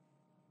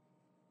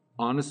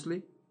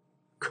 Honestly,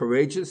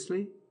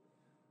 courageously,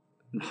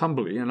 and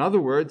humbly. In other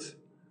words,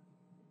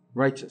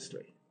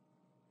 righteously.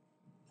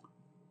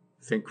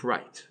 Think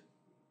right,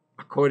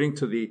 according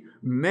to the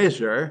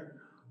measure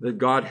that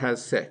God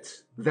has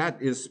set.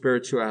 That is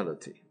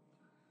spirituality.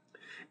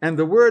 And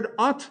the word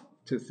ought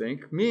to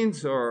think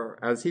means, or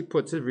as he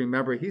puts it,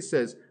 remember, he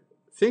says,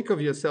 think of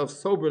yourself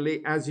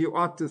soberly as you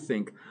ought to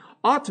think.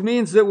 Ought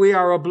means that we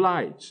are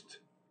obliged,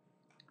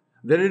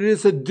 that it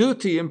is a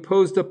duty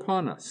imposed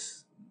upon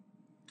us.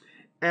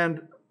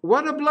 And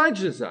what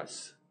obliges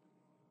us?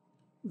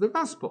 The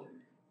gospel,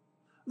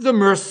 the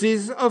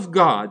mercies of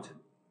God.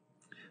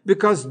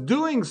 Because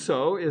doing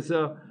so is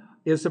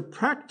a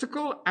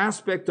practical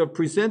aspect of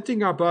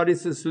presenting our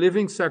bodies as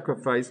living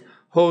sacrifice,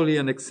 holy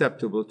and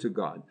acceptable to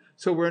God.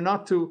 So we're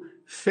not to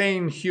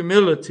feign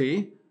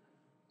humility,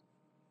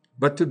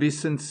 but to be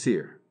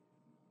sincere.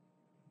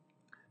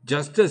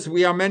 Just as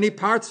we are many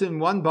parts in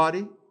one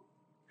body,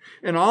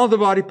 and all the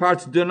body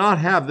parts do not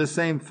have the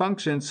same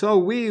function, so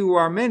we who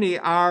are many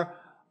are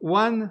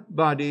one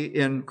body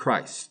in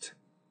Christ,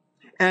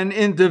 and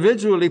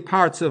individually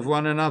parts of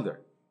one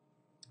another.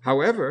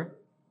 However,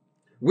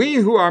 we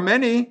who are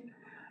many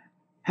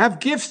have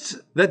gifts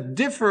that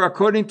differ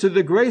according to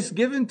the grace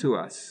given to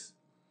us.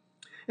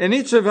 And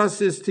each of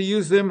us is to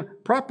use them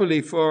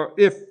properly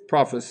if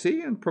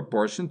prophecy, in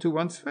proportion to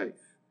one's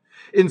faith.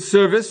 In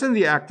service, in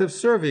the act of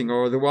serving,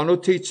 or the one who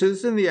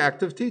teaches in the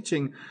act of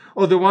teaching,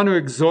 or the one who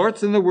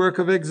exhorts in the work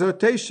of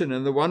exhortation,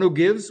 and the one who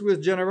gives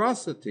with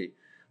generosity,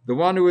 the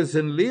one who is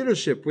in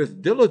leadership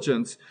with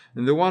diligence,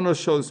 and the one who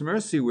shows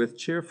mercy with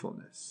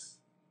cheerfulness.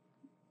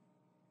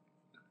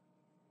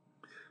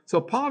 So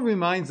Paul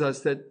reminds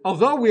us that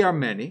although we are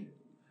many,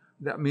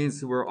 that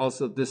means we're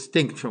also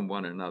distinct from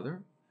one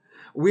another,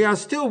 we are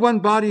still one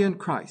body in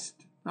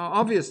Christ. Now,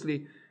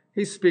 obviously,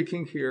 he's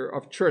speaking here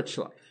of church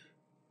life.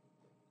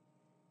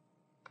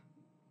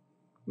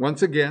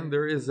 Once again,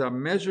 there is a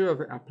measure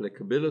of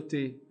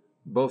applicability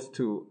both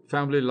to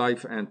family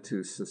life and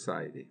to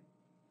society.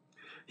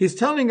 He's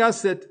telling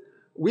us that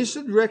we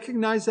should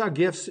recognize our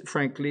gifts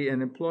frankly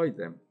and employ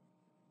them.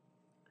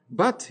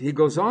 But he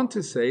goes on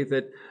to say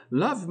that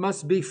love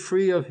must be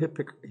free of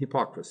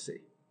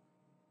hypocrisy.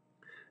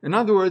 In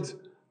other words,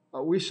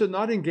 we should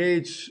not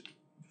engage,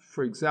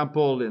 for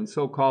example, in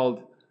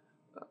so-called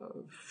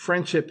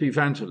friendship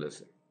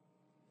evangelism,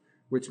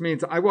 which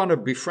means I want to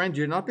befriend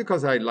you not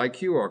because I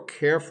like you or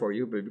care for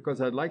you, but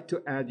because I'd like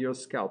to add your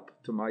scalp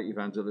to my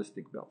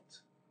evangelistic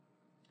belt.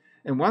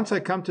 And once I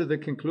come to the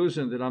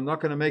conclusion that I'm not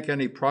going to make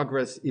any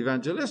progress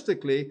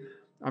evangelistically,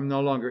 I'm no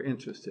longer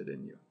interested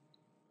in you.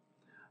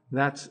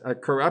 That's a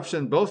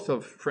corruption both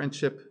of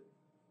friendship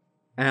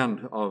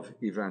and of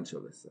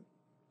evangelism.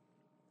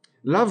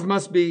 Love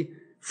must be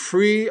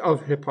free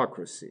of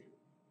hypocrisy.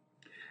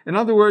 In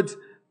other words,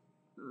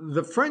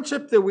 the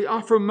friendship that we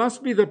offer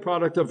must be the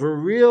product of a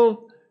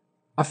real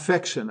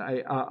affection,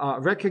 a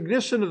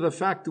recognition of the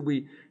fact that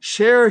we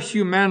share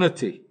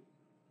humanity.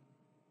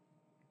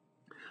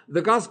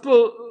 The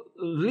gospel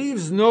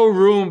leaves no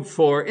room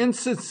for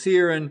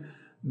insincere and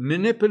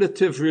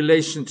manipulative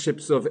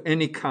relationships of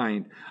any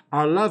kind.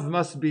 Our love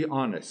must be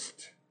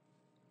honest.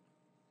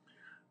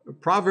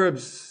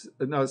 Leviticus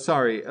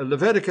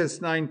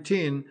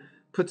 19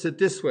 puts it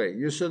this way: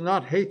 you shall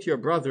not hate your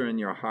brother in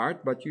your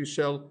heart, but you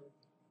shall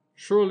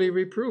surely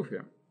reprove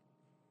him.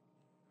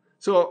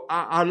 So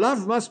our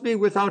love must be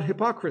without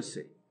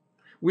hypocrisy.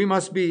 We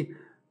must be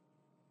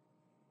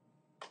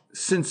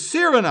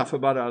sincere enough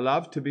about our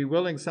love to be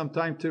willing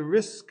sometime to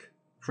risk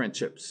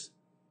friendships.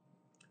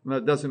 Now,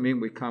 it doesn't mean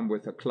we come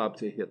with a club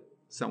to hit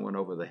someone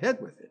over the head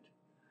with it,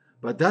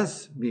 but it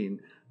does mean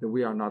that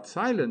we are not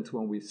silent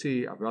when we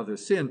see a brother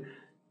sin,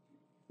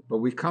 but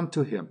we come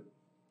to him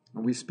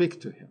and we speak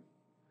to him.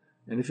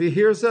 And if he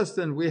hears us,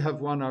 then we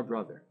have won our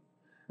brother.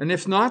 And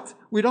if not,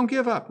 we don't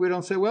give up. We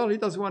don't say, well, he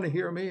doesn't want to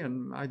hear me,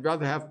 and I'd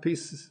rather have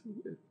peace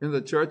in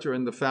the church or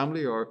in the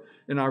family or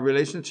in our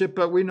relationship.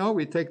 But we know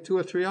we take 2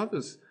 or 3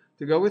 others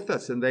to go with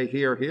us, and they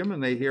hear him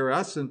and they hear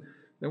us, and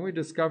then we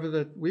discover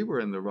that we were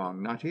in the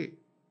wrong, not he.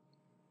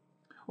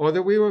 Or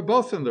that we were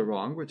both in the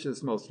wrong, which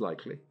is most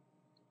likely.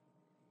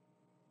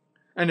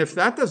 And if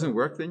that doesn't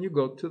work, then you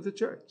go to the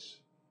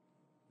church.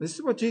 This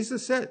is what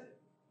Jesus said.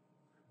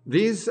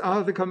 These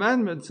are the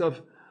commandments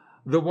of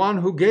the one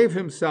who gave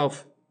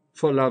himself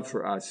for love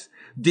for us.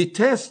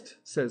 Detest,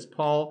 says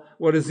Paul,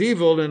 what is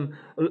evil and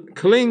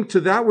cling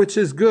to that which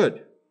is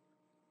good.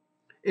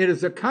 It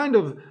is a kind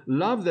of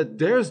love that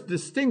dares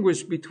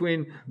distinguish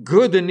between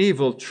good and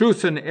evil,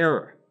 truth and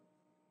error.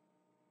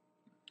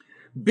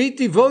 Be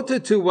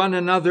devoted to one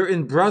another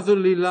in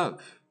brotherly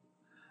love.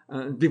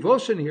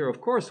 Devotion here,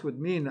 of course, would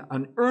mean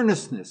an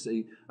earnestness,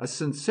 a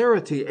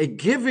sincerity, a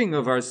giving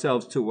of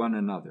ourselves to one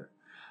another.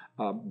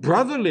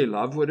 Brotherly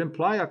love would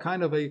imply a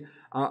kind of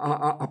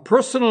a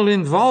personal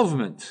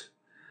involvement.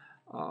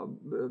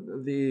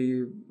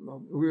 We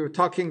were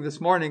talking this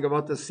morning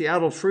about the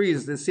Seattle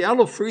Freeze. The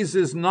Seattle Freeze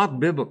is not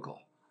biblical.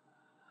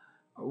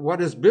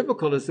 What is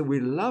biblical is that we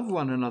love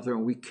one another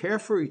and we care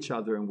for each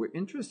other and we're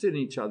interested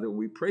in each other and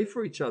we pray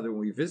for each other and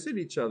we visit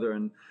each other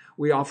and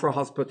we offer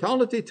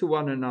hospitality to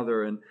one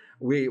another and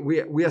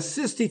we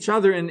assist each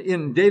other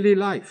in daily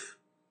life.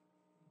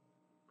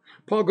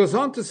 Paul goes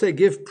on to say,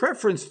 give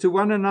preference to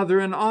one another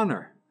in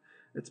honor.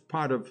 It's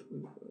part of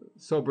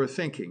sober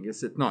thinking,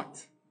 is it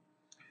not?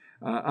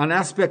 An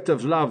aspect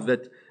of love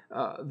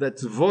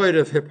that's void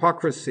of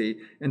hypocrisy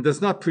and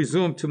does not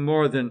presume to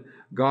more than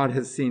God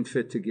has seen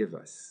fit to give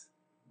us.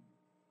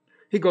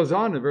 He goes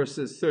on in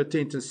verses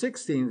 13 to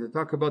 16 to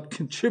talk about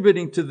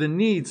contributing to the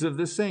needs of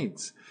the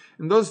saints.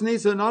 And those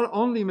needs are not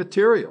only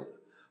material.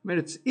 I mean,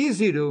 it's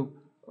easy to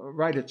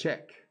write a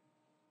check.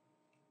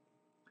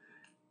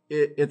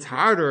 It's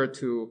harder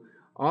to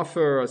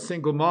offer a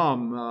single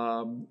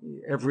mom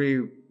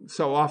every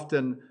so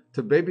often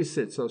to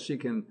babysit so she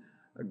can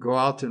go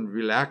out and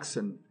relax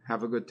and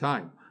have a good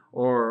time,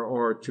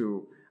 or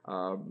to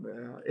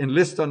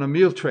enlist on a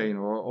meal train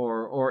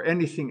or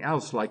anything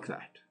else like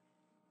that,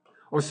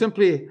 or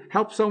simply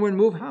help someone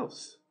move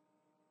house.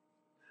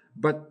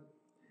 But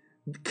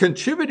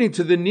contributing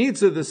to the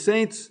needs of the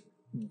saints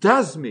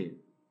does mean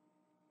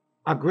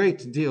a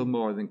great deal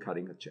more than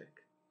cutting a check.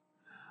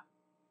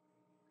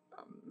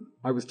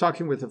 I was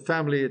talking with a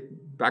family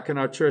back in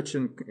our church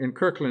in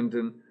Kirkland,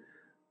 and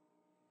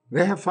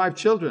they have 5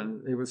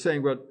 children. They were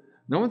saying, well,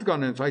 no one's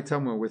going to invite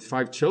someone with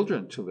 5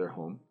 children to their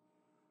home.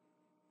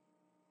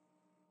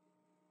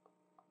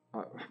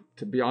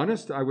 To be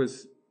honest, I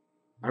was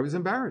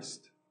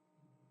embarrassed.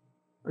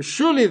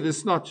 Surely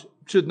this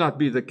should not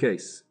be the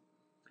case.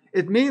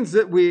 It means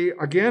that we,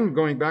 again,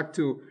 going back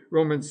to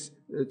Romans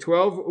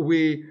 12,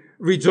 we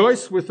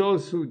rejoice with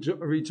those who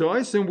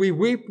rejoice and we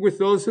weep with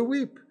those who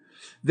weep.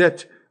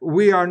 That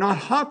we are not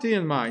haughty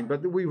in mind,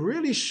 but that we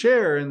really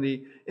share in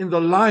the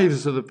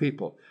lives of the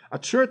people. A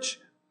church,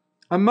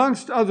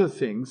 amongst other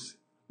things,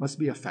 must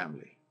be a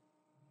family.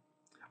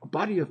 A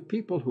body of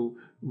people who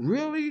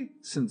really,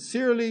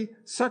 sincerely,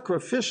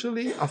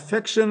 sacrificially,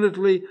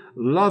 affectionately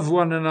love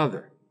one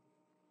another.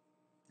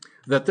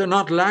 That they're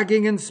not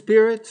lagging in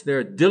spirit,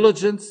 their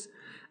diligence,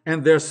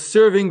 and they're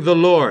serving the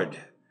Lord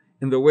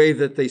in the way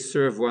that they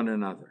serve one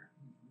another.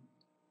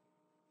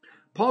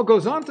 Paul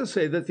goes on to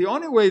say that the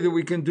only way that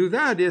we can do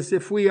that is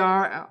if we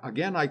are,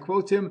 again I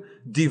quote him,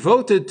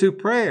 devoted to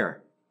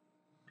prayer.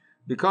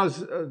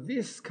 Because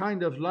this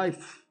kind of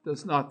life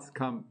does not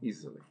come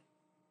easily.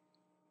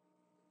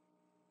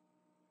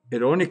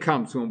 It only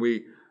comes when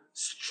we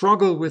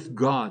struggle with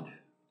God,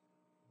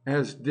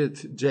 as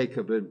did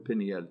Jacob and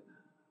Peniel.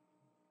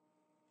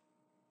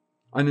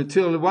 And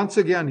until once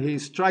again he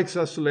strikes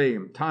us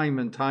lame, time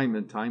and time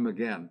and time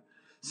again,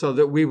 so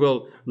that we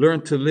will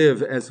learn to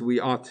live as we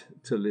ought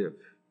to live.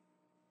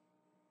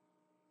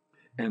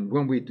 And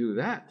when we do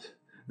that,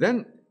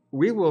 then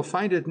we will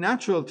find it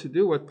natural to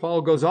do what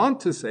Paul goes on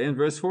to say in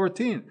verse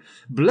 14.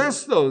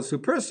 Bless those who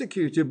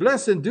persecute you,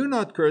 bless and do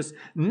not curse.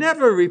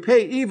 Never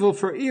repay evil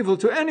for evil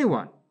to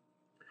anyone.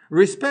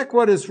 Respect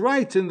what is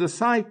right in the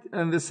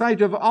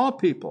sight of all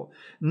people.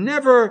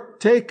 Never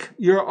take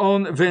your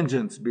own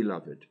vengeance,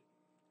 beloved.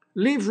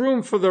 Leave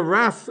room for the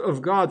wrath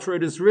of God, for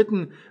it is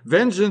written,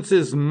 vengeance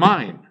is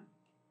mine.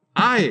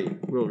 I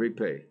will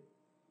repay,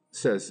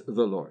 says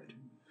the Lord.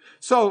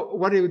 So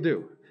what do you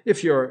do?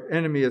 If your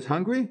enemy is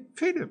hungry,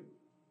 feed him.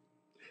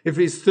 If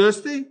he's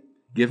thirsty,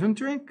 give him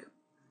drink.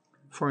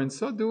 For in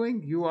so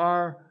doing, you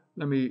are,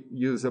 let me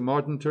use a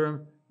modern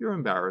term, you're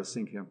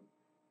embarrassing him.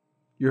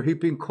 You're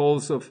heaping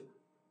coals of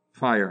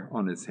fire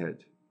on his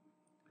head.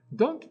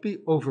 Don't be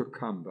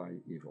overcome by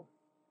evil,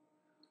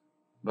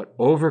 but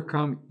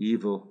overcome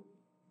evil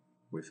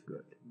with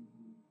good.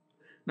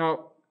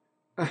 Now,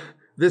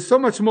 there's so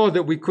much more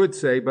that we could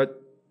say,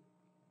 but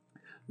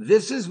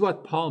this is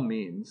what Paul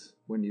means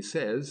when he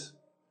says,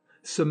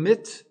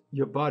 submit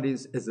your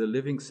bodies as a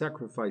living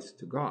sacrifice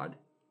to God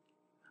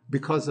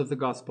because of the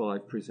gospel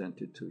I've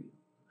presented to you.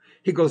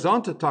 He goes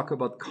on to talk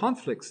about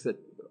conflicts that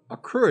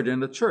occurred in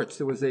the church.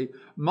 There was a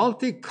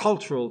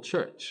multicultural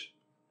church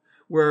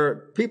where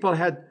people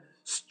had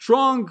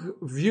strong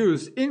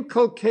views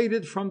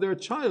inculcated from their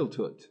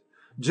childhood,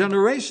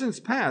 generations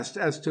past,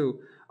 as to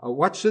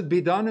what should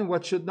be done and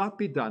what should not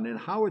be done and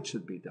how it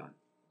should be done.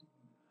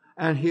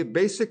 And he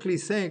basically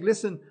saying,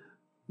 listen,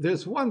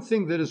 there's one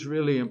thing that is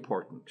really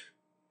important.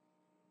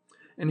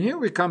 And here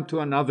we come to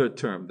another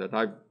term that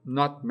I've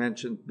not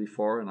mentioned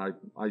before and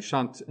I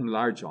shan't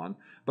enlarge on,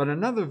 but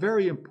another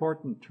very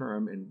important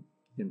term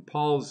in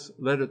Paul's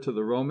letter to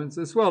the Romans,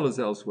 as well as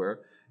elsewhere,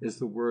 is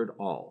the word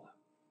all.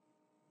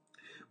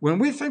 When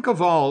we think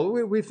of all,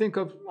 we think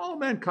of all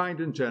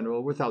mankind in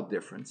general without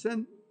difference,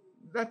 and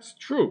that's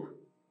true.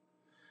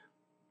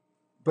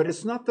 But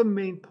it's not the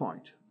main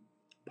point.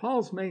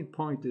 Paul's main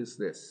point is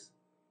this.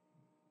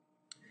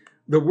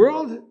 The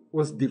world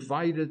was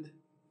divided,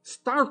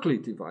 starkly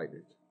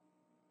divided,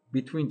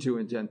 between Jew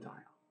and Gentile.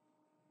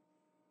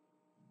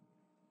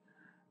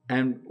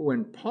 And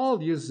when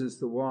Paul uses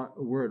the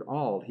word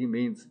all, he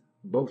means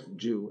both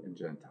Jew and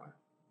Gentile.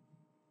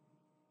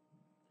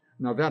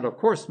 Now that, of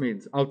course,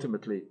 means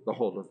ultimately the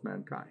whole of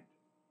mankind.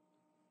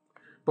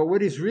 But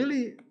what he's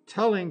really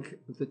telling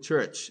the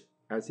church,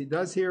 as he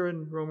does here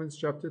in Romans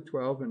chapter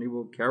 12, and he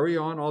will carry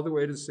on all the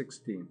way to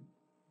 16,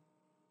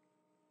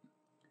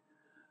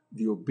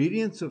 the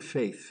obedience of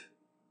faith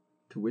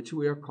to which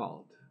we are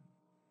called,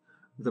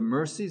 the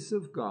mercies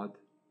of God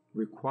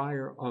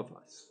require of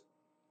us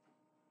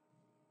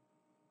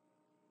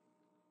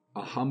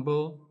a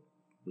humble,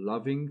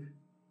 loving,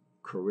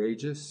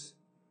 courageous,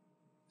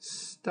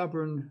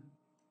 stubborn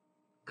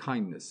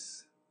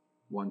kindness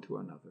one to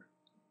another.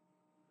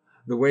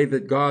 The way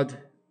that God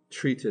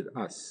treated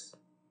us.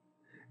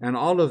 And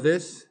all of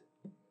this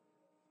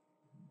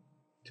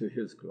to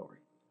his glory.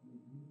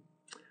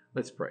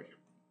 Let's pray.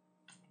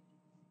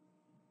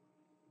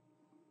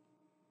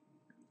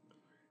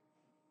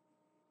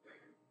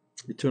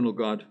 Eternal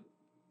God,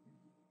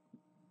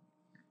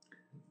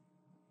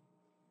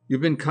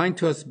 you've been kind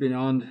to us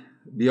beyond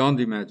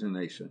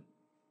imagination.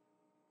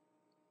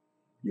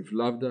 You've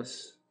loved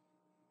us.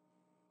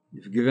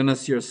 You've given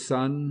us your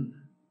Son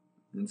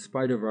in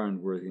spite of our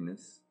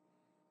unworthiness.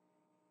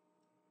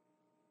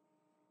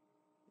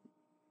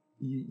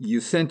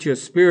 You sent your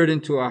Spirit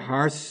into our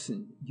hearts.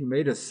 And you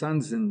made us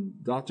sons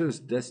and daughters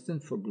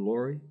destined for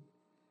glory,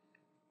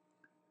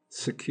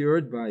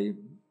 secured by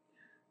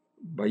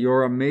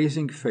your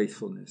amazing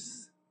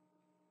faithfulness.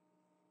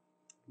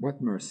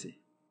 What mercy.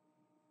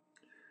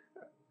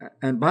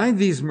 And by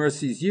these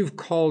mercies, you've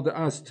called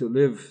us to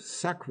live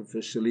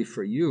sacrificially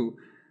for you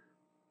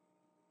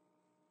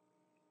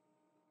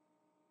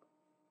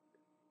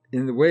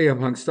in the way,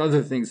 amongst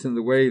other things, in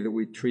the way that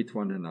we treat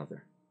one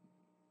another.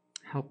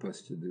 Help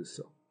us to do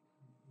so.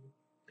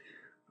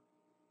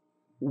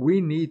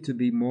 We need to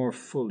be more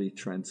fully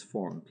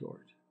transformed,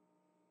 Lord.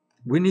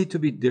 We need to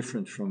be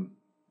different from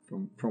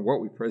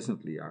what we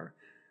presently are.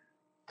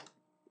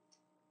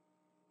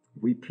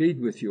 We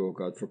plead with you, O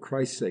God, for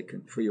Christ's sake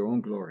and for your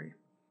own glory,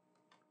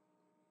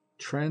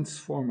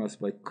 transform us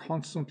by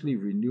constantly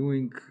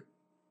renewing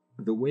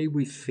the way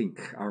we think,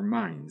 our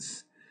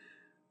minds,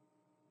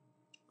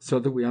 so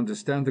that we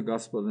understand the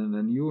gospel in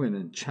a new and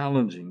in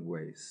challenging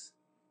ways.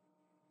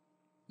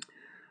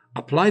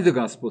 Apply the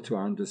gospel to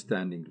our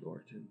understanding,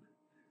 Lord, and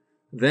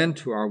then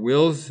to our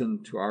wills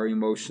and to our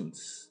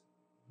emotions.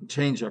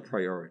 Change our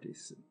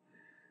priorities.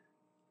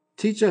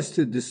 Teach us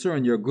to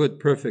discern your good,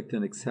 perfect,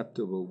 and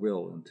acceptable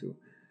will, and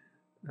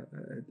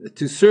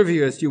to serve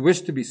you as you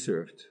wish to be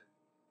served.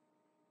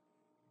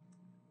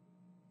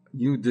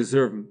 You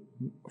deserve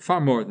far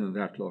more than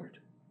that, Lord.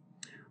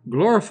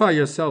 Glorify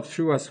yourself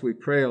through us, we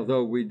pray,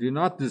 although we do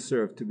not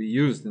deserve to be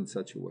used in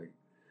such a way.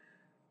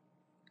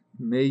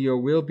 May your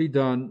will be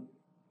done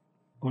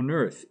on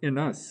earth, in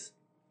us,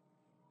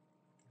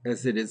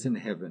 as it is in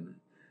heaven.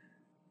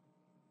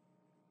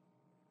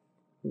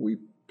 We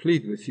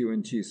plead with you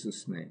in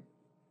Jesus' name.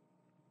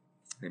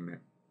 Amen.